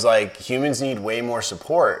 And I was like, humans need way more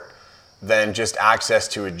support than just access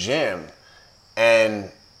to a gym.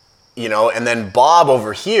 And and then Bob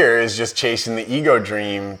over here is just chasing the ego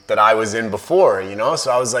dream that I was in before, So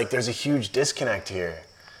I was like, there's a huge disconnect here.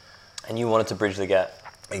 And you wanted to bridge the gap.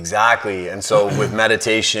 Exactly. And so with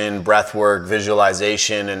meditation, breath work,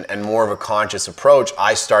 visualization, and more of a conscious approach,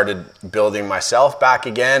 I started building myself back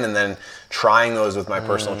again, and then trying those with my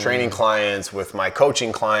personal training clients, with my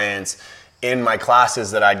coaching clients, in my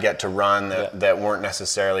classes that I'd get to run that weren't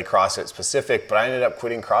necessarily CrossFit specific. But I ended up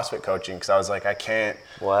quitting CrossFit coaching because I was like, I can't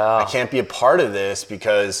be a part of this,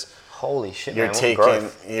 because holy shit, you're just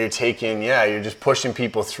pushing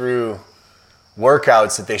people through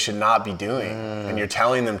workouts that they should not be doing, and you're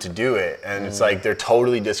telling them to do it, and it's like they're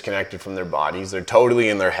totally disconnected from their bodies, they're totally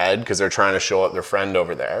in their head because they're trying to show up their friend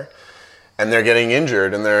over there, and they're getting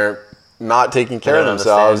injured, and they're not taking care of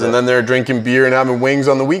themselves, and then they're drinking beer and having wings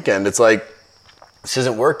on the weekend. It's like, this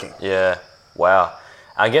isn't working. Wow.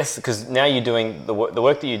 I guess because now you're doing the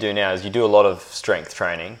work that you do now is you do a lot of strength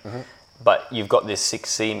training, but you've got this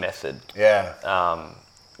 6C method.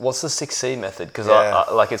 What's the 6C method? Because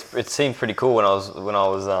it seemed pretty cool when I was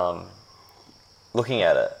looking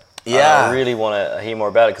at it. I really want to hear more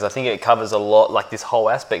about it, because I think it covers a lot, like this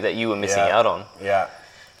whole aspect that you were missing out on.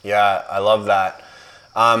 I love that.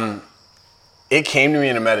 It came to me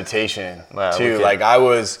in a meditation too. Like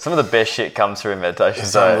some of the best shit comes through in meditation.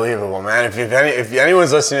 It's unbelievable, man. If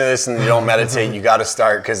anyone's listening to this and you don't meditate, you got to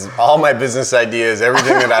start, because all my business ideas,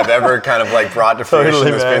 everything that I've ever kind of like brought to fruition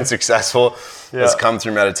that's been successful has come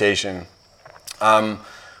through meditation.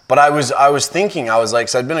 But I was thinking, I was like,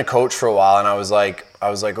 so I'd been a coach for a while, and I was like,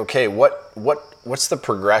 okay, what's the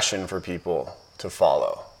progression for people to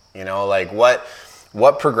follow? Like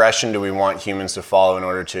what progression do we want humans to follow in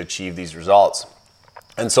order to achieve these results?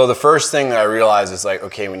 And so the first thing that I realized is like,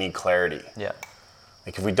 okay, we need clarity.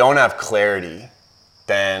 Like if we don't have clarity,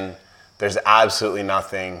 then there's absolutely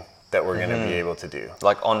nothing that we're going to be able to do.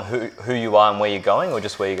 Like on who you are and where you're going, or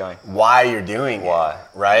just where you're going? Why you're doing it,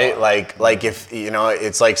 right? Like if,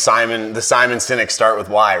 it's like the Simon Sinek start with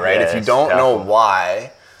why, right? If you don't know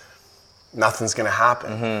why, nothing's going to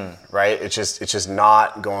happen, right? It's just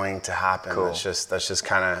not going to happen. Cool. That's just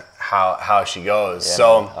kind of how she goes.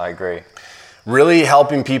 So I agree. Really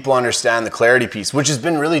helping people understand the clarity piece, which has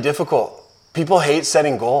been really difficult. People hate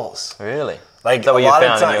setting goals. Really? Like a lot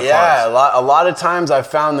of times, a lot of times I've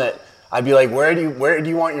found that I'd be like, where do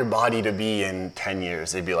you want your body to be in 10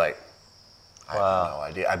 years? They'd be like, I have no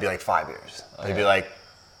idea. I'd be like 5 years. I'd be like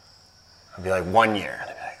 1 year.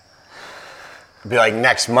 It'd be like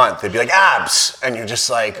next month. They'd be like abs, and you're just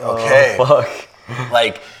like, okay,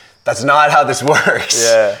 like that's not how this works.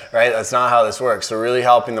 Right? That's not how this works. So really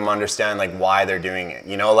helping them understand like why they're doing it.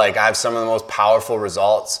 Like I have some of the most powerful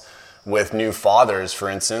results with new fathers, for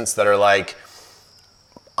instance, that are like,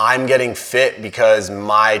 I'm getting fit because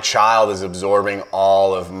my child is absorbing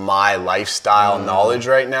all of my lifestyle knowledge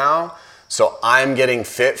right now. So I'm getting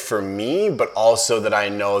fit for me, but also that I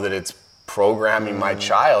know that it's programming my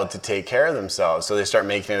child to take care of themselves. So they start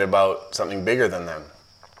making it about something bigger than them.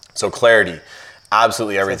 So clarity,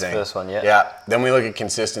 absolutely everything. That's the first one, Yeah. Then we look at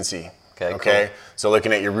consistency. Okay. Cool. So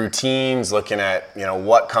looking at your routines, looking at,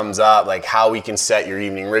 what comes up, like how we can set your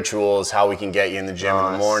evening rituals, how we can get you in the gym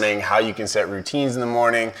in the morning, how you can set routines in the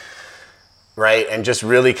morning, right? And just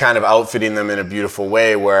really kind of outfitting them in a beautiful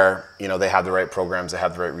way where, they have the right programs, they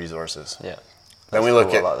have the right resources. Then we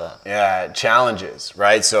look at challenges,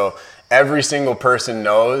 right? So every single person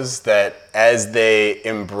knows that as they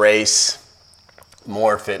embrace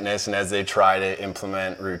more fitness and as they try to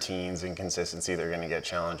implement routines and consistency, they're going to get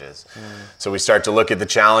challenges. So we start to look at the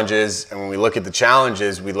challenges, and when we look at the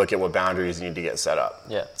challenges, we look at what boundaries need to get set up.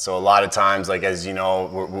 So a lot of times, like as you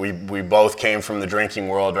know, we both came from the drinking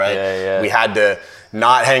world, right? We had to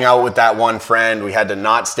not hang out with that one friend. We had to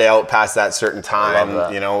not stay out past that certain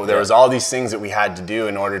time. There was all these things that we had to do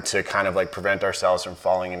in order to kind of like prevent ourselves from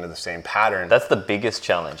falling into the same pattern. That's the biggest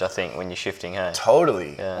challenge, I think, when you're shifting, hey?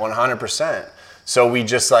 Totally, 100%. So we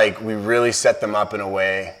just we really set them up in a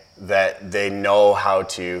way that they know how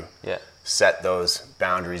to set those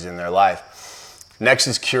boundaries in their life. Next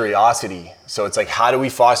is curiosity. So it's like, how do we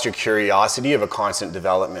foster curiosity of a constant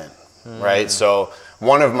development, right? So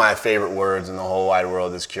one of my favorite words in the whole wide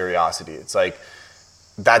world is curiosity. It's like,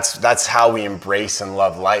 that's how we embrace and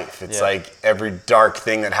love life. It's like every dark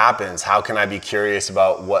thing that happens, how can I be curious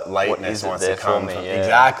about what lightness wants to come from? Yeah.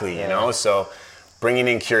 Exactly, you know? So bringing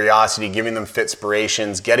in curiosity, giving them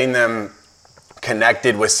fitspirations, getting them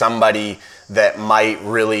connected with somebody that might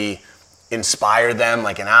really inspire them,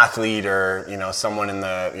 like an athlete or, you know, someone in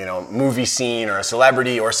the, you know, movie scene, or a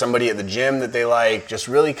celebrity, or somebody at the gym that they like, just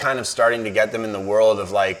really kind of starting to get them in the world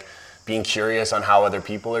of like being curious on how other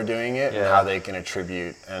people are doing it and how they can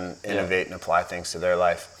attribute and innovate and apply things to their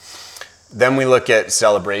life. Then we look at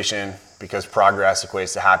celebration, because progress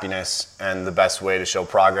equates to happiness, and the best way to show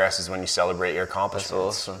progress is when you celebrate your accomplishments.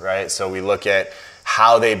 That's awesome. Right? So we look at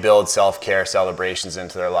how they build self-care celebrations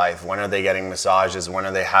into their life. When are they getting massages? When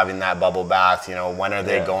are they having that bubble bath? You know, when are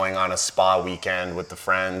they going on a spa weekend with the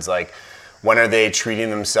friends? Like, when are they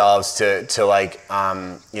treating themselves to like,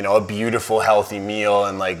 you know, a beautiful, healthy meal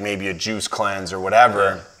and like maybe a juice cleanse or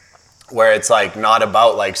whatever, where it's like not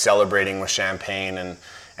about like celebrating with champagne and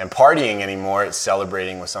partying anymore. It's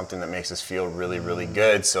celebrating with something that makes us feel really, really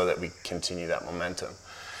good, so that we continue that momentum.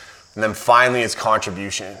 And then finally, it's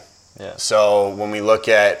contribution. Yeah. So when we look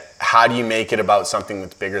at how do you make it about something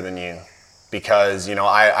that's bigger than you? Because, you know,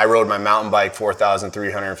 I rode my mountain bike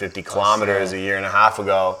 4,350 kilometers a year and a half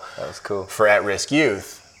ago. That was cool. For at-risk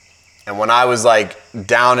youth. And when I was like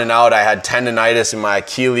down and out, I had tendonitis in my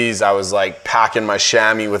Achilles. I was like packing my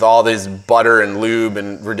chamois with all this butter and lube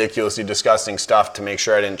and ridiculously disgusting stuff to make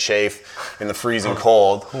sure I didn't chafe in the freezing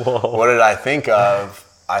cold. Whoa. What did I think of?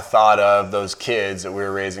 I thought of those kids that we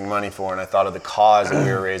were raising money for, and I thought of the cause that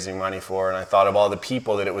we were raising money for, and I thought of all the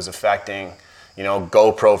people that it was affecting. You know,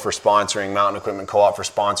 GoPro for sponsoring, Mountain Equipment Co-op for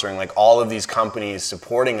sponsoring, like all of these companies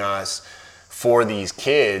supporting us for these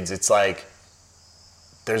kids. It's like,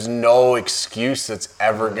 there's no excuse that's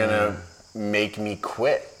ever gonna make me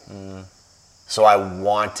quit. So I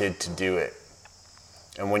wanted to do it.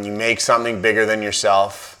 And when you make something bigger than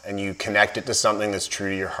yourself and you connect it to something that's true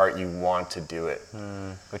to your heart, you want to do it.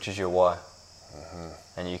 Which is your why.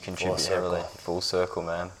 And you contribute heavily. Full circle,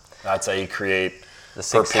 man. That's how you create the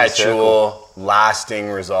perpetual, lasting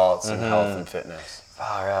results in health and fitness.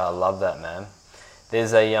 Far out, I love that, man.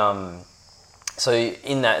 There's a, so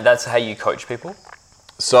in that's how you coach people?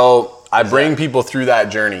 So I bring people through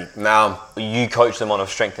that journey. Now you coach them on a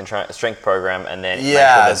strength program, and then make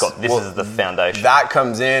sure they've got this is the foundation. That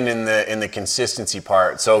comes in the consistency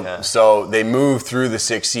part. So they move through the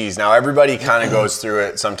 6 C's. Now everybody kind of goes through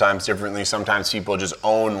it sometimes differently. Sometimes people just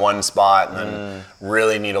own one spot and then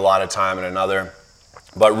really need a lot of time in another.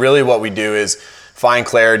 But really what we do is find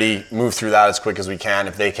clarity, move through that as quick as we can.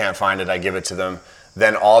 If they can't find it, I give it to them.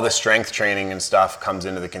 Then all the strength training and stuff comes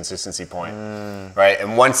into the consistency point, right?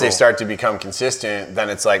 And once they start to become consistent, then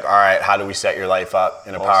it's like, all right, how do we set your life up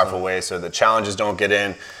in a powerful way so the challenges don't get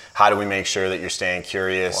in? How do we make sure that you're staying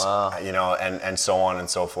curious, you know, and so on and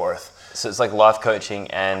so forth. So it's like life coaching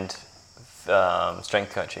and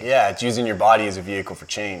strength coaching. Yeah, it's using your body as a vehicle for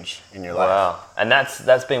change in your life. Wow, and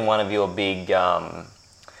that's been one of your big...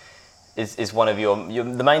 is one of your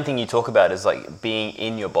the main thing you talk about is like being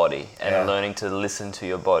in your body and learning to listen to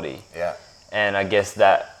your body. Yeah. And I guess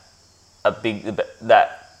that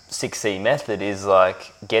 6C method is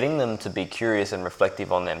like getting them to be curious and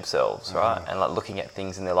reflective on themselves, right? And like looking at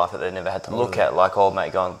things in their life that they never had to look at, like old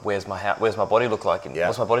mate going, where's my body look like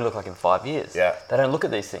what's my body look like in 5 years? Yeah. They don't look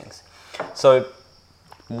at these things. So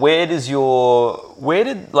where did your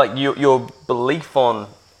belief on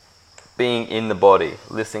being in the body,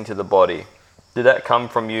 listening to the body, did that come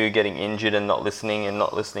from you getting injured and not listening and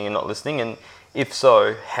not listening and not listening? And if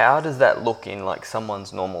so, how does that look in like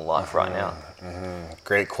someone's normal life right now?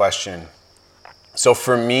 Great question. So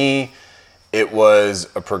for me, it was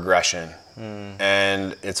a progression.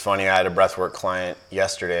 And it's funny, I had a breathwork client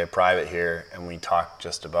yesterday, a private here, and we talked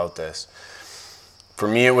just about this. For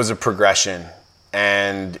me, it was a progression,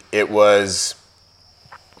 and it was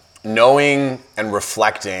knowing and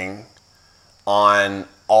reflecting on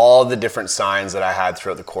all the different signs that I had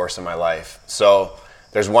throughout the course of my life. So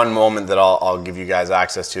there's one moment that I'll give you guys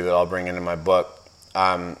access to that I'll bring into my book.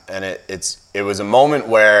 And it was a moment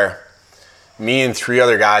where me and 3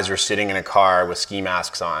 other guys were sitting in a car with ski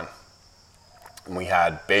masks on. And we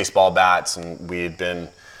had baseball bats, and we had been,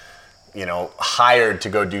 you know, hired to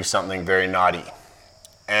go do something very naughty.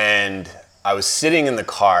 And I was sitting in the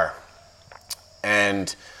car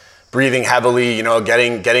and breathing heavily, you know,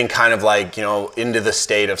 getting kind of like, you know, into the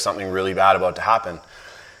state of something really bad about to happen.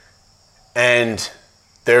 And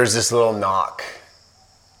there's this little knock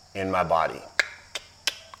in my body.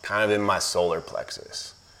 kind of in my solar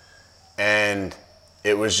plexus. And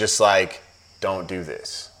it was just like, don't do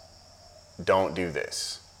this. Don't do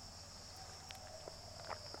this.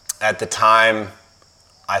 At the time,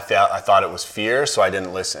 I thought it was fear, so I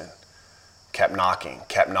didn't listen. Kept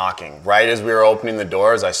knocking. Right as we were opening the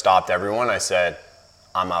doors, I stopped everyone. I said,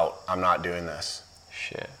 I'm out. I'm not doing this.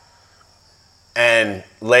 Shit. And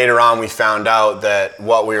later on, we found out that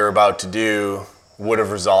what we were about to do would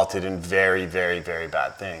have resulted in very, very, very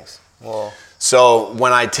bad things. Whoa. So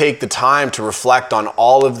when I take the time to reflect on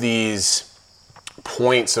all of these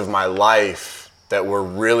points of my life that were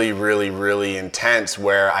really, really, really intense,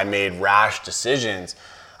 where I made rash decisions,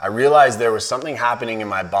 I realized there was something happening in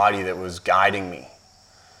my body that was guiding me.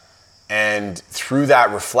 And through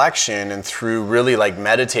that reflection and through really like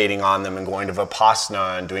meditating on them and going to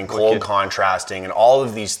Vipassana and doing cold contrasting and all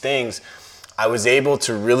of these things, I was able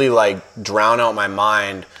to really like drown out my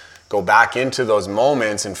mind, go back into those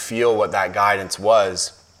moments and feel what that guidance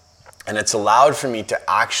was. And it's allowed for me to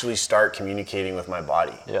actually start communicating with my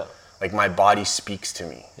body. Yeah. Like my body speaks to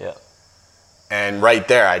me. Yeah. And right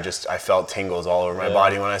there, I felt tingles all over my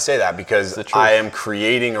body when I say that, because I am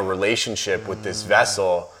creating a relationship with this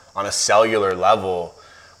vessel on a cellular level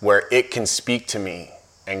where it can speak to me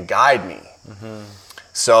and guide me.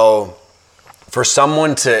 So for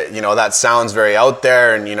someone to, that sounds very out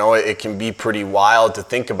there, and, it can be pretty wild to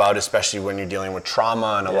think about, especially when you're dealing with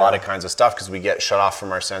trauma and a lot of kinds of stuff, because we get shut off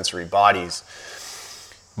from our sensory bodies.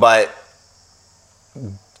 But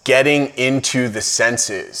getting into the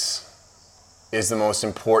senses is the most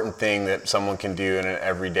important thing that someone can do in an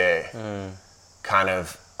everyday kind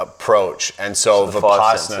of approach. And so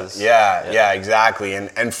Vipassana, yeah, exactly.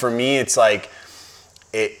 And for me, it's like,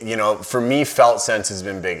 for me, felt sense has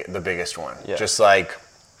been the biggest one. Yeah. Just like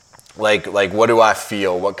what do I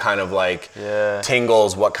feel? What kind of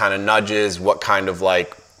tingles? What kind of nudges? What kind of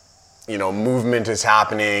movement is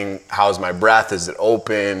happening? How's my breath? Is it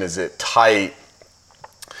open? Is it tight?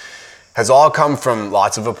 Has all come from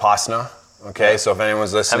lots of Vipassana. Okay, so if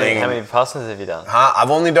anyone's listening... How many Vipassanas have you done? I've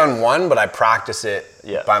only done one, but I practice it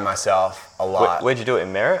by myself a lot. Where'd you do it,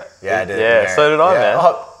 in Merritt? Yeah, I did it in Merritt. So did I,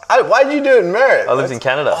 man. Why'd you do it in Merritt? I lived in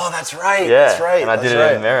Canada. Oh, that's right. Yeah, that's right. And I did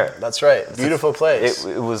it in Merritt. That's right. Beautiful place.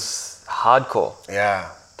 It was hardcore. Yeah.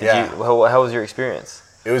 How was your experience?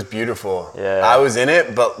 It was beautiful. Yeah. I was in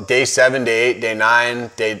it, but day 7, day 8, day 9,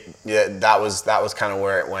 that was kind of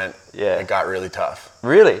where it went. Yeah. It got really tough.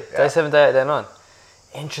 Really? Yeah. Day 7, day 8, day 9?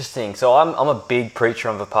 Interesting. So I'm a big preacher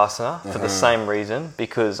on Vipassana for the same reason,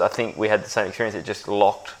 because I think we had the same experience. It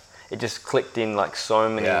just clicked in like so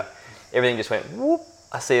many, everything just went whoop,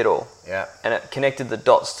 I see it all. Yeah. And it connected the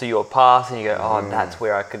dots to your path, and you go, oh, that's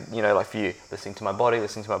where I could, like for you, listening to my body.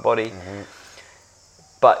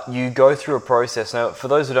 But you go through a process. Now, for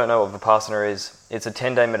those who don't know what Vipassana is, it's a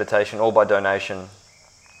 10-day meditation, all by donation.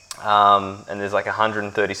 And there's like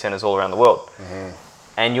 130 centers all around the world.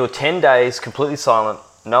 And you're 10 days completely silent,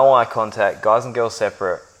 no eye contact, guys and girls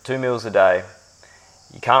separate, 2 meals a day.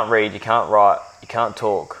 You can't read, you can't write, you can't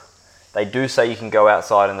talk. They do say you can go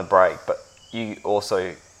outside in the break, but you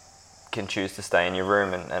also can choose to stay in your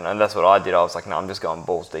room. And that's what I did. I was like, no, I'm just going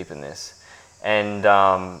balls deep in this. And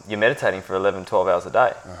you're meditating for 11, 12 hours a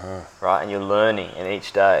day, right? And you're learning in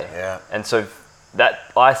each day. Yeah. And so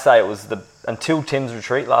I say it was until Tim's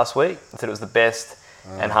retreat last week, I said it was the best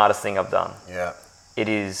and hardest thing I've done. Yeah. It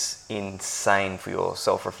is insane for your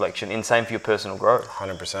self-reflection, insane for your personal growth.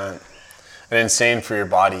 100%. And insane for your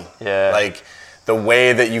body. Yeah. Like the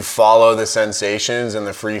way that you follow the sensations and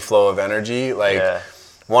the free flow of energy.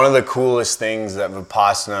 One of the coolest things that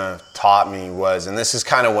Vipassana taught me was, and this is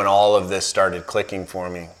kind of when all of this started clicking for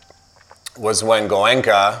me, was when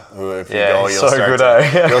Goenka, who if you go,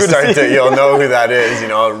 you'll know who that is.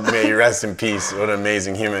 May you rest in peace. What an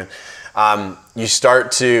amazing human. You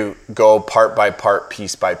start to go part by part,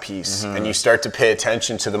 piece by piece, and you start to pay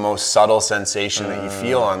attention to the most subtle sensation that you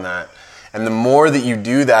feel on that. And the more that you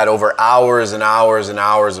do that over hours and hours and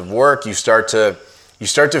hours of work, you start to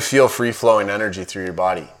feel free-flowing energy through your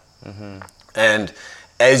body. And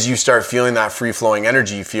as you start feeling that free-flowing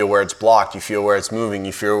energy, you feel where it's blocked, you feel where it's moving,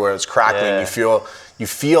 you feel where it's crackling, you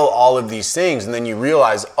feel all of these things, and then you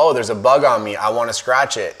realize, oh, there's a bug on me, I want to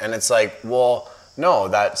scratch it. And it's like, well, no,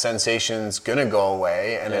 that sensation's gonna go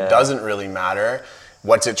away, and it doesn't really matter.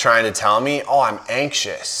 What's it trying to tell me? Oh, I'm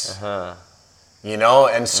anxious.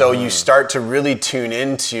 And so you start to really tune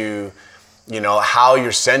into, how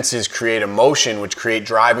your senses create emotion, which create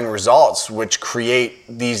driving results, which create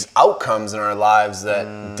these outcomes in our lives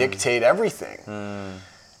that dictate everything.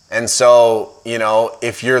 And so,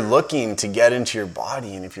 if you're looking to get into your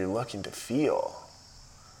body and if you're looking to feel,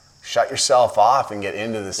 shut yourself off and get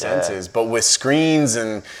into the senses. But with screens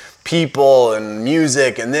and people and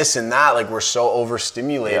music and this and that, like, we're so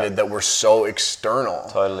overstimulated that we're so external.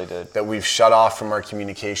 Totally, dude. That we've shut off from our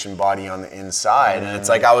communication body on the inside. And it's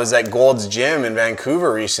like, I was at Gold's gym in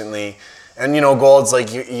Vancouver recently, and you know, Gold's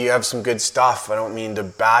like, you have some good stuff. I don't mean to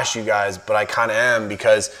bash you guys, but I kind of am,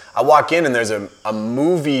 because I walk in and there's a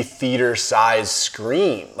movie theater size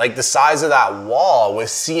screen, like the size of that wall, with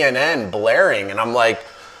CNN blaring, and I'm like,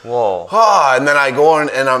 whoa. And then I go in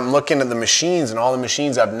and I'm looking at the machines, and all the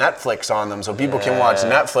machines have Netflix on them, so people can watch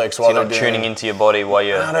Netflix while they're tuning into your body while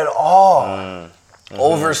you're... Not at all.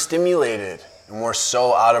 Overstimulated. And we're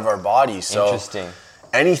so out of our body. So interesting.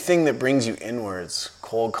 Anything that brings you inwards,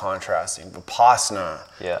 cold contrasting,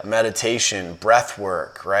 vipassana, meditation, breath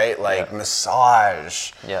work, right? Like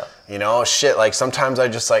massage. Yeah. You know, shit, like sometimes I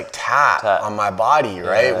just like tap on my body,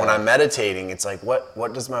 right? When I'm meditating, it's like,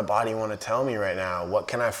 what does my body want to tell me right now? What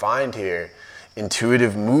can I find here?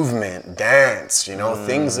 Intuitive movement, dance, you know,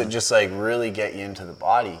 things that just like really get you into the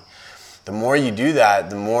body. The more you do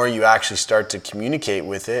that, the more you actually start to communicate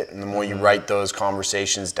with it, and the more you write those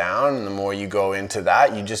conversations down, and the more you go into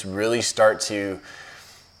that, you just really start to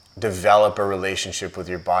develop a relationship with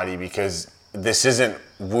your body, because this isn't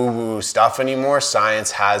woo-woo stuff anymore.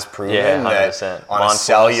 Science has proven that on a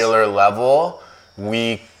cellular level,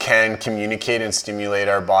 we can communicate and stimulate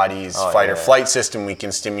our body's fight or flight system. We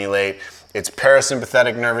can stimulate its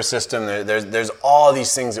parasympathetic nervous system. There's all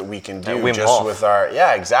these things that we can do just with our,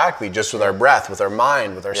 just with our breath, with our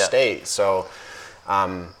mind, with our state. So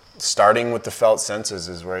starting with the felt senses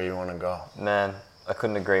is where you want to go. Man, I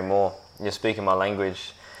couldn't agree more. You're speaking my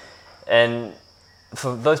language. And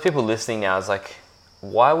for those people listening now, it's like,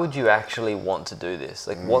 why would you actually want to do this?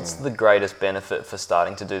 Like, what's the greatest benefit for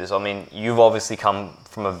starting to do this? I mean, you've obviously come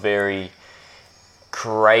from a very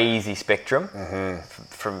crazy spectrum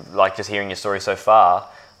from like just hearing your story so far.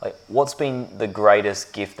 Like, what's been the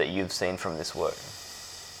greatest gift that you've seen from this work?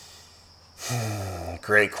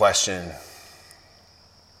 Great question.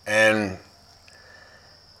 And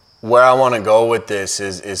where I want to go with this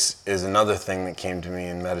is another thing that came to me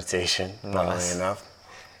in meditation, funnily enough.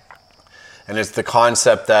 And it's the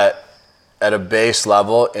concept that at a base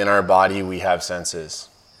level in our body, we have senses.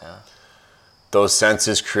 Yeah. Those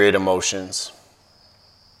senses create emotions.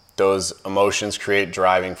 Those emotions create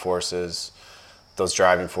driving forces. Those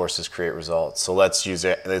driving forces create results. So let's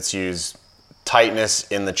use tightness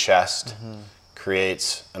in the chest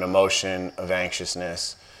creates an emotion of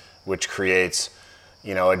anxiousness, which creates,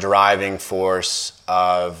 you know, a driving force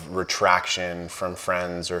of retraction from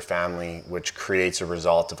friends or family, which creates a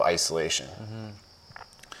result of isolation.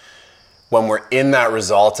 When we're in that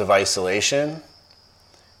result of isolation,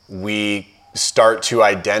 we start to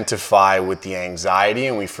identify with the anxiety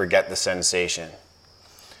and we forget the sensation.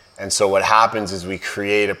 And so what happens is we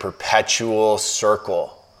create a perpetual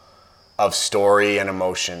circle of story and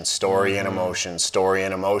emotion, story and emotion, story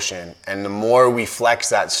and emotion. And the more we flex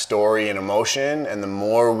that story and emotion, and the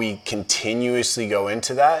more we continuously go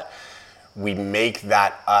into that, we make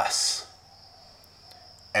that us.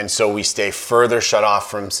 And so we stay further shut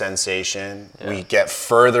off from sensation. We get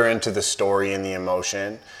further into the story and the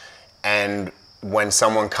emotion. And when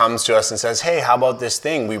someone comes to us and says, hey, how about this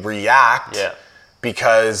thing? We react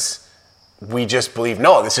because we just believe,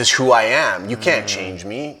 no, this is who I am. You can't change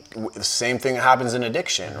me. The same thing that happens in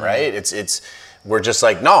addiction, right? We're just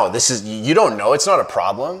like, no, this is, you don't know, it's not a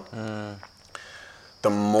problem. The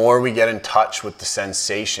more we get in touch with the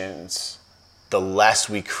sensations, the less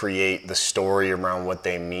we create the story around what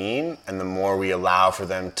they mean, and the more we allow for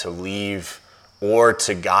them to leave or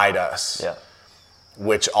to guide us.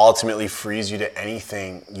 Which ultimately frees you to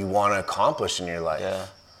anything you want to accomplish in your life.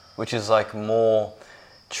 Which is like more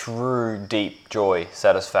true, deep joy,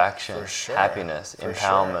 satisfaction, happiness,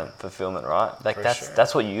 empowerment, fulfillment, right? Like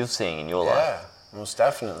that's what you've seen in your life. Yeah, most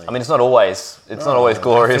definitely. I mean, it's not always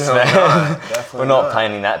glorious, man. We're not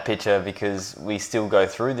painting that picture, because we still go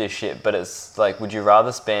through this shit. But it's like, would you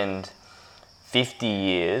rather spend 50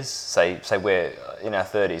 years, say we're in our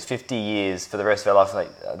 30s, 50 years for the rest of our life, like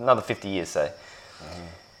another 50 years, say,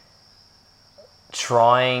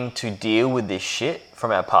 trying to deal with this shit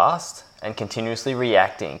from our past and continuously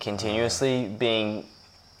reacting, continuously being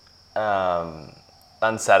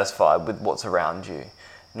unsatisfied with what's around you,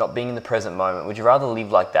 not being in the present moment? Would you rather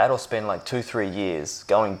live like that, or spend like 2-3 years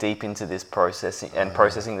going deep into this processing and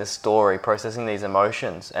processing this story, processing these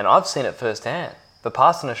emotions? And I've seen it firsthand.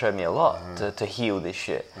 Vipassana showed me a lot to heal this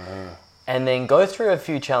shit. And then go through a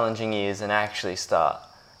few challenging years and actually start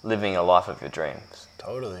living a life of your dreams.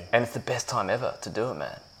 Totally. And it's the best time ever to do it,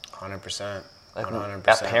 man. 100%. Like 100%.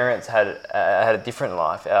 Our parents had a different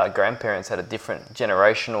life. Our grandparents had a different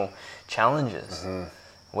generational challenges.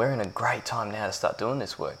 We're in a great time now to start doing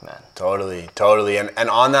this work, man. Totally. And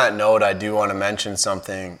on that note, I do want to mention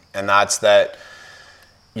something, and that's that,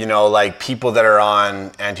 you know, like people that are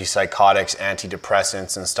on antipsychotics,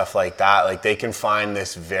 antidepressants and stuff like that, like they can find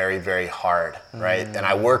this very, very hard, right? And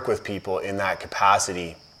I work with people in that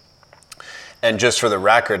capacity. And just for the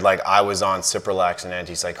record, like I was on Cipralex, an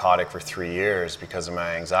antipsychotic, for 3 years because of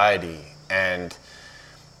my anxiety. And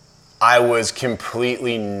I was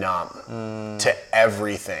completely numb to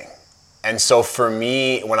everything. And so for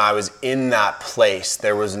me, when I was in that place,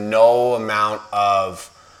 there was no amount of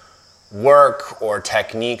work or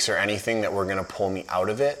techniques or anything that were gonna pull me out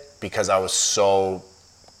of it, because I was so,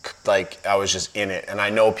 like, I was just in it. And I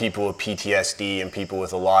know people with PTSD and people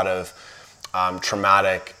with a lot of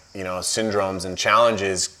traumatic, you know, syndromes and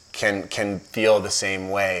challenges can feel the same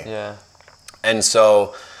way. Yeah. And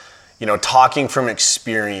so, you know, talking from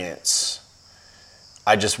experience,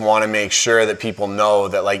 I just want to make sure that people know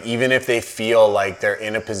that, like, even if they feel like they're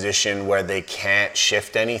in a position where they can't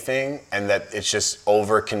shift anything and that it's just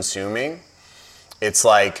over consuming, it's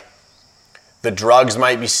like the drugs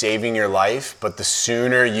might be saving your life, but the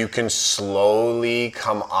sooner you can slowly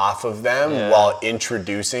come off of them while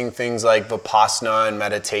introducing things like Vipassana and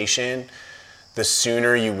meditation, the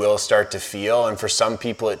sooner you will start to feel. And for some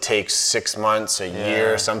people it takes 6 months, a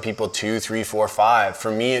year, some people 2, 3, 4, 5. For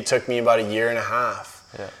me, it took me about 1.5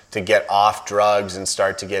 years to get off drugs and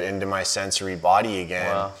start to get into my sensory body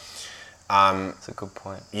again. Wow. That's a good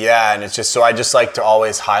point. Yeah, and it's just, so I just like to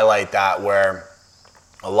always highlight that, where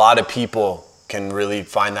a lot of people can really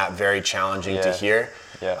find that very challenging to hear.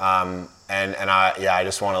 And I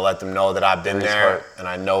just want to let them know that I've been there and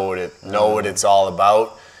I know what it's all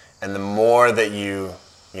about. And the more that you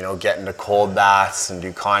get into cold baths and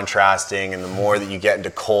do contrasting, and the more that you get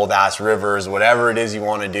into cold ass rivers, whatever it is you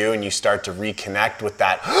want to do, and you start to reconnect with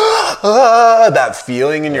that that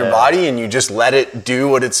feeling in your body, and you just let it do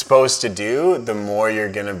what it's supposed to do, the more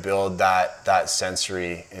you're gonna build that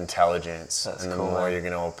sensory intelligence. That's and the cool, more man. You're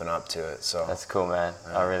gonna open up to it. So that's cool, man.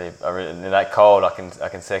 I really that cold, I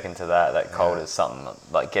can second to that. That cold is something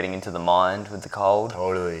like getting into the mind with the cold.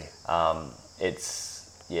 Totally. It's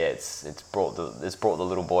brought the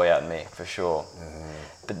little boy out in me for sure.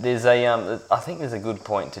 But there's I think there's a good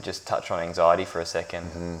point to just touch on anxiety for a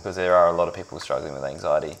second, because there are a lot of people struggling with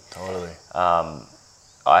anxiety. Totally.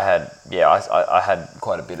 I had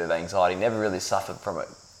quite a bit of anxiety. Never really suffered from it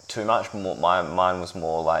too much. Mine was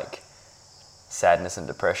more like sadness and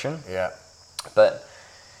depression. Yeah. But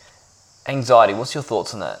anxiety, what's your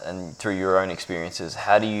thoughts on that? And through your own experiences,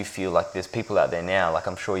 how do you feel like there's people out there now, like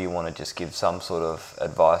I'm sure you want to just give some sort of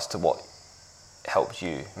advice to what helped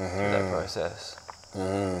you through that process?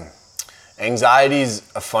 Anxiety's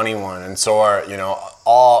a funny one, and so are,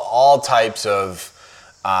 all types of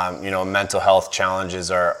mental health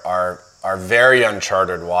challenges are very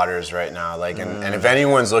uncharted waters right now. Like, and if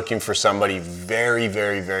anyone's looking for somebody very,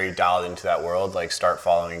 very, very dialed into that world, like, start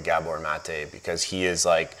following Gabor Mate, because he is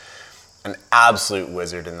like an absolute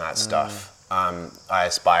wizard in that stuff. I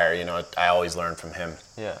aspire, I always learn from him.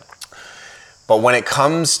 Yeah. But when it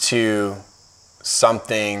comes to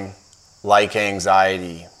something like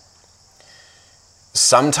anxiety,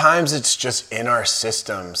 sometimes it's just in our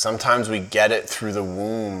system. Sometimes we get it through the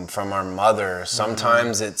womb from our mother.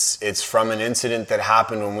 Sometimes it's from an incident that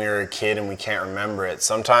happened when we were a kid and we can't remember it.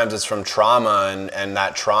 Sometimes it's from trauma, and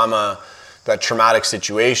that traumatic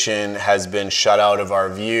situation has been shut out of our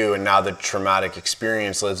view, and now the traumatic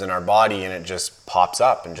experience lives in our body, and it just pops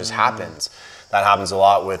up and just happens. That happens a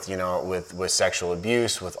lot with sexual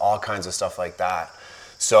abuse, with all kinds of stuff like that.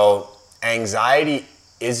 So anxiety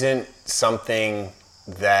isn't something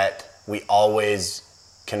that we always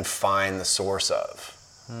can find the source of.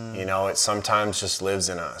 It sometimes just lives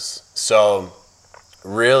in us. So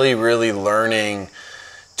really, really learning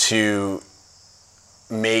to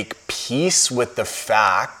make peace with the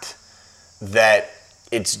fact that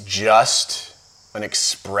it's just an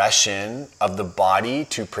expression of the body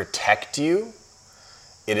to protect you.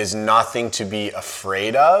 It is nothing to be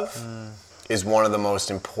afraid of, is one of the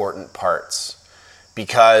most important parts.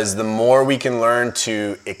 Because the more we can learn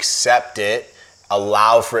to accept it,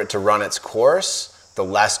 allow for it to run its course, the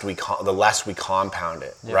less we compound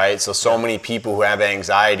it, right? So many people who have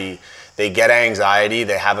anxiety, they get anxiety,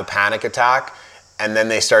 they have a panic attack, and then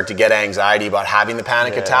they start to get anxiety about having the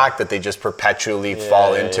panic attack, that they just perpetually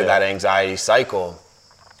fall into that anxiety cycle.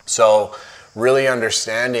 So really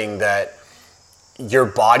understanding that, your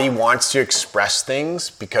body wants to express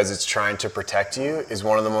things because it's trying to protect you is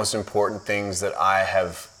one of the most important things that I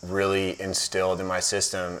have really instilled in my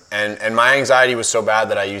system. And my anxiety was so bad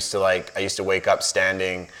that I used to wake up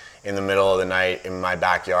standing in the middle of the night in my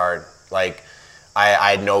backyard. Like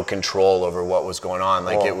I had no control over what was going on.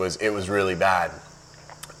 Like it was really bad.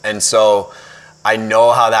 And so I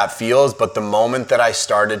know how that feels, but the moment that I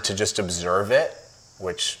started to just observe it,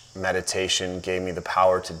 which meditation gave me the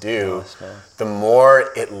power to do, the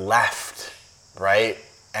more it left, right?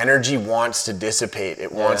 Energy wants to dissipate,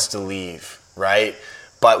 it wants to leave, right?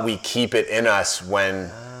 But we keep it in us when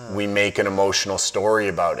we make an emotional story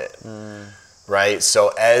about it, right? So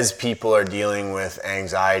as people are dealing with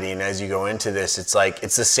anxiety and as you go into this, it's like,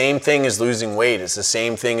 it's the same thing as losing weight, it's the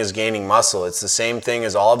same thing as gaining muscle, it's the same thing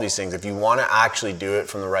as all of these things. If you want to actually do it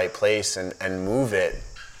from the right place and move it,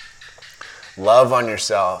 love on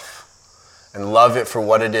yourself and love it for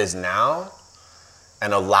what it is now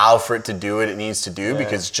and allow for it to do what it needs to do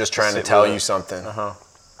because it's just trying to tell you something.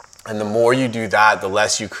 And the more you do that, the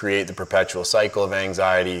less you create the perpetual cycle of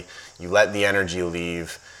anxiety. You let the energy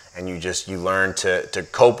leave and you learn to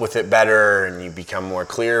cope with it better and you become more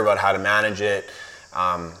clear about how to manage it.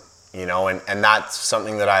 You know, and that's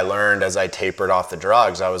something that I learned as I tapered off the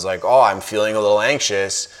drugs. I was like, I'm feeling a little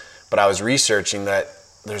anxious, but I was researching that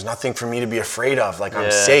there's nothing for me to be afraid of. Like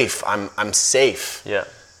I'm safe. I'm safe. Yeah.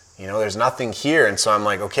 You know, there's nothing here. And so I'm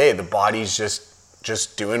like, okay, the body's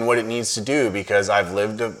just doing what it needs to do because I've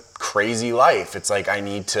lived a crazy life. It's like I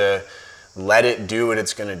need to let it do what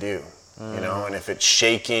it's gonna do. You know, and if it's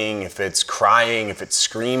shaking, if it's crying, if it's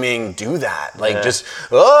screaming, do that. Like just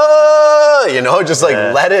you know, just like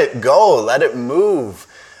let it go, let it move.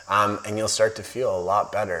 And you'll start to feel a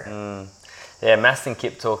lot better. Yeah, Mastin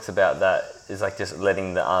Kipp talks about that. Is like just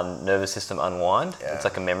letting the nervous system unwind. It's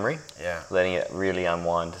like a memory. Letting it really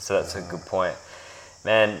unwind. So that's a good point.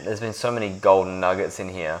 Man, there's been so many golden nuggets in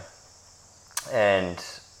here. And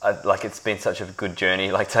it's been such a good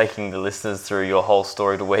journey, like taking the listeners through your whole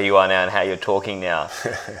story to where you are now and how you're talking now.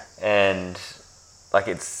 And like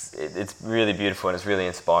it's really beautiful and it's really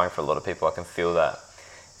inspiring for a lot of people. I can feel that.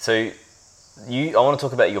 So I want to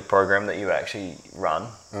talk about your program that you actually run,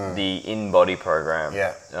 the In-Body program.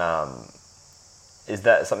 Is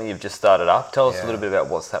that something you've just started up? Tell us a little bit about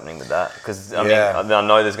what's happening with that. Because I mean, I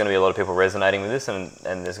know there's going to be a lot of people resonating with this and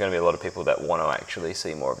there's going to be a lot of people that want to actually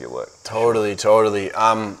see more of your work. Totally.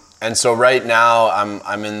 And so right now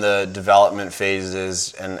I'm in the development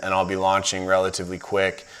phases and I'll be launching relatively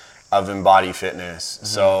quick of In-Body Fitness.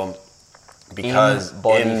 So because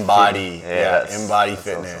In-Body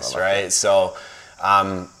Fitness, awesome. Right? That. So,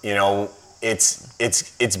 you know,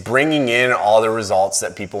 it's bringing in all the results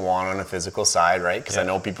that people want on a physical side, right? Because I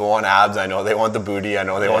know people want abs, I know they want the booty, I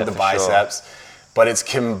know they want the biceps, but it's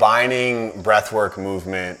combining breathwork,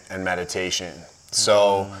 movement, and meditation.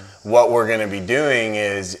 So what we're going to be doing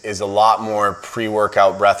is a lot more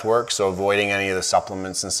pre-workout breathwork, so avoiding any of the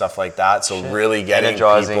supplements and stuff like that. So really getting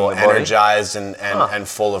people energized and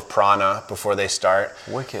full of prana before they start.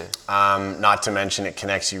 Wicked. Not to mention it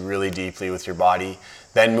connects you really deeply with your body.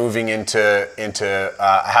 Then moving into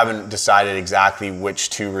I haven't decided exactly which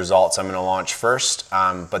 2 results I'm going to launch first,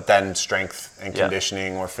 but then strength and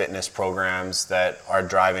conditioning or fitness programs that are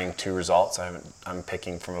driving 2 results. I'm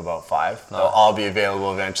picking from about 5. They'll all be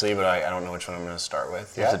available eventually, but I don't know which one I'm going to start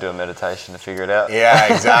with. You have to do a meditation to figure it out.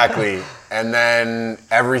 Yeah, exactly. And then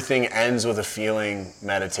everything ends with a feeling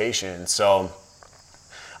meditation. So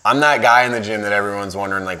I'm that guy in the gym that everyone's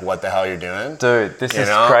wondering like what the hell you're doing. Dude, this is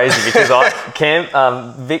crazy because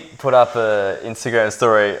Vic put up a Instagram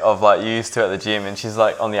story of like you used to at the gym and she's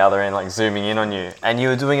like on the other end like zooming in on you and you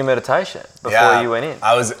were doing a meditation before you went in.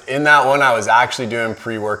 I was in that one. I was actually doing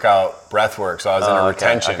pre-workout breath work, so I was in a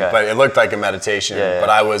retention, but it looked like a meditation. But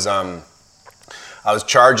I was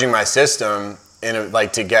charging my system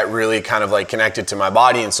to get really kind of like connected to my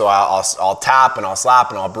body, and so I'll tap and I'll slap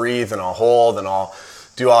and I'll breathe and I'll hold and I'll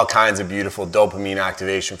do all kinds of beautiful dopamine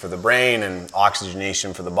activation for the brain and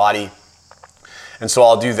oxygenation for the body. And so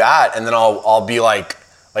I'll do that, and then I'll be like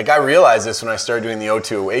I realized this when I started doing the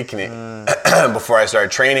O2 Awakening before I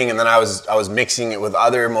started training, and then I was mixing it with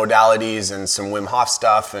other modalities and some Wim Hof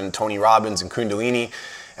stuff and Tony Robbins and Kundalini,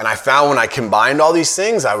 and I found when I combined all these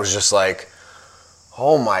things, I was just like,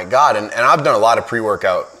 oh my God, and I've done a lot of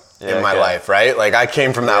pre-workout in my life, right? Like I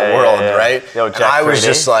came from that world, right? And I was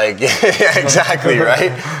just like, exactly,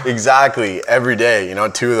 right? Exactly. Every day, 2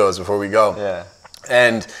 of those before we go. Yeah.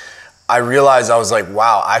 And I realized I was like,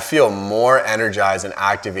 wow, I feel more energized and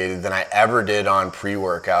activated than I ever did on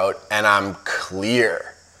pre-workout, and I'm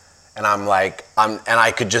clear. and and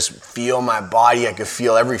I could just feel my body. I could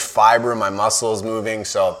feel every fiber of my muscles moving.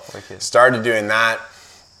 So started doing that,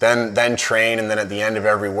 then train, and then at the end of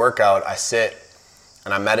every workout, I sit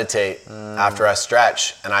and I meditate after I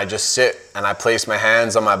stretch, and I just sit and I place my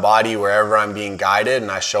hands on my body wherever I'm being guided, and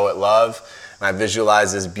I show it love, and I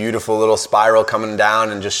visualize this beautiful little spiral coming down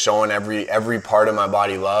and just showing every part of my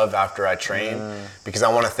body love after I train, because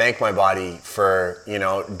I want to thank my body for, you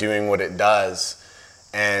know, doing what it does,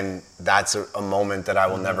 and that's a moment that I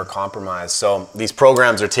will never compromise. So these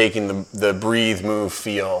programs are taking the breathe, move,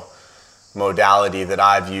 feel modality that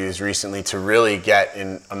I've used recently to really get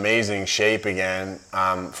in amazing shape again,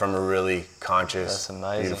 from a really conscious,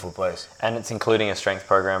 beautiful place. And it's including a strength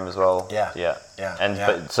program as well. Yeah.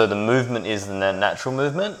 But so the movement is the natural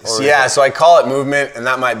movement? Or so I call it movement, and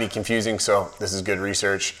that might be confusing, so this is good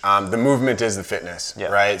research. The movement is the fitness,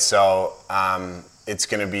 right? So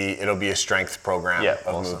it'll be a strength program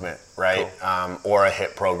of movement, right? Cool. Or a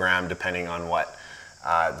HIIT program, depending on what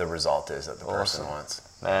the result is that the person wants.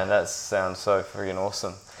 Man, that sounds so freaking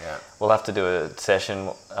awesome. Yeah. We'll have to do a session,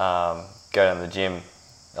 go down to the gym.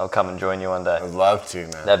 I'll come and join you one day. I'd love to,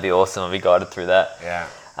 man. That'd be awesome. I'll be guided through that. Yeah.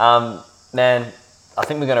 Man, I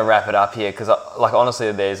think we're going to wrap it up here, because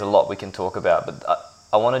honestly, there's a lot we can talk about, but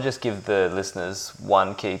I want to just give the listeners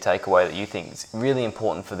one key takeaway that you think is really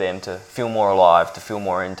important for them to feel more alive, to feel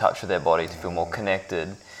more in touch with their body, to feel more connected.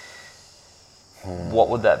 What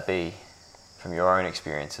would that be from your own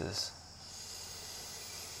experiences?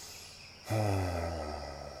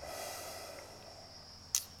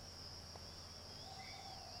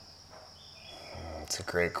 It's a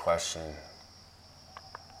great question.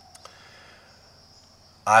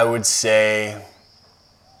 I would say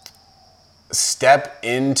step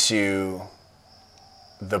into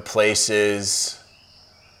the places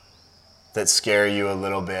that scare you a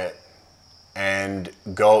little bit and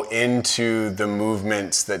go into the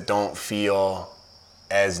movements that don't feel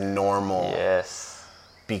as normal. Yes.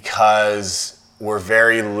 Because we're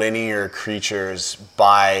very linear creatures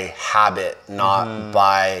by habit, not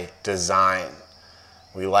by design.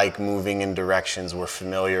 We like moving in directions we're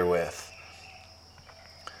familiar with.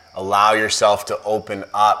 Allow yourself to open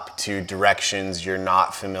up to directions you're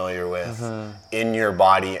not familiar with in your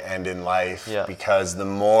body and in life, because the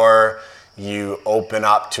more you open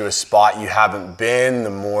up to a spot you haven't been, the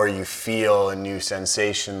more you feel a new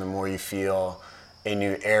sensation, the more you feel a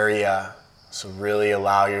new area. So really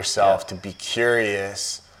allow yourself to be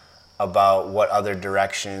curious about what other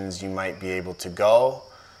directions you might be able to go,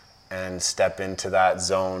 and step into that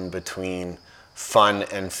zone between fun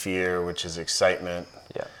and fear, which is excitement,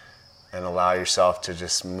 and allow yourself to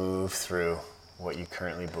just move through what you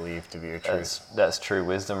currently believe to be your truth. That's true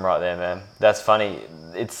wisdom right there, man. That's funny.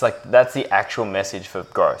 It's like that's the actual message for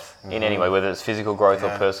growth in any way, whether it's physical growth or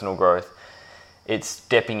personal growth. It's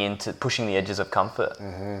stepping into pushing the edges of comfort,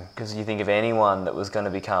 because you think of anyone that was going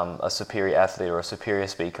to become a superior athlete or a superior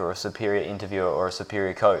speaker or a superior interviewer or a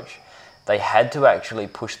superior coach, they had to actually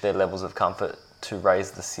push their levels of comfort to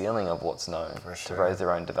raise the ceiling of what's known, to raise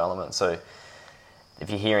their own development. So if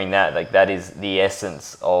you're hearing that, like that is the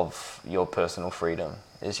essence of your personal freedom,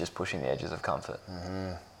 is just pushing the edges of comfort.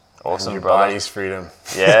 Awesome, and your brother. body's freedom.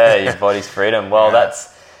 Yeah, your body's freedom. Well,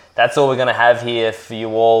 that's all we're going to have here for you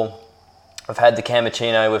all. We've had the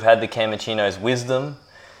cappuccino, we've had the cappuccino's wisdom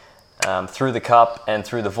through the cup and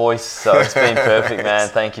through the voice, so it's been perfect, man.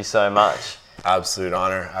 Thank you so much. Absolute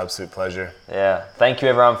honor, absolute pleasure. Yeah, thank you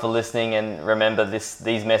everyone for listening, and remember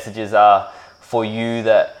these messages are for you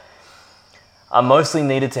that are mostly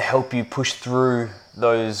needed to help you push through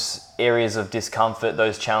those areas of discomfort,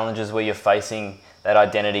 those challenges where you're facing that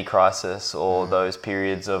identity crisis or those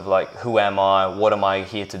periods of like, who am I, what am I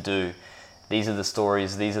here to do? These are the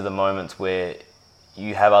stories, these are the moments where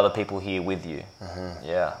you have other people here with you.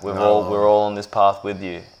 Yeah, we're all on this path with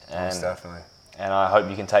you. Most definitely. And I hope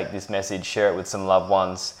you can take this message, share it with some loved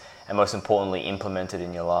ones, and most importantly, implement it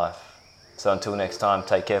in your life. So until next time,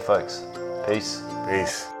 take care, folks. Peace.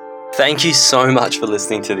 Peace. Thank you so much for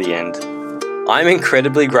listening to the end. I'm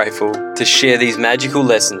incredibly grateful to share these magical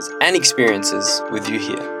lessons and experiences with you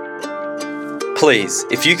here. Please,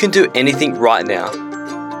 if you can do anything right now,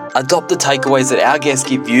 adopt the takeaways that our guests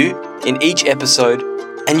give you in each episode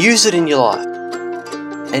and use it in your life.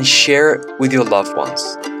 And share it with your loved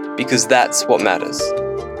ones, because that's what matters.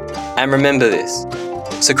 And remember this,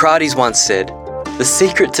 Socrates once said, the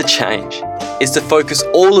secret to change is to focus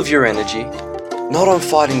all of your energy not on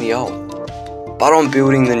fighting the old, but on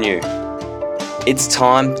building the new. It's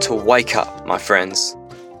time to wake up, my friends.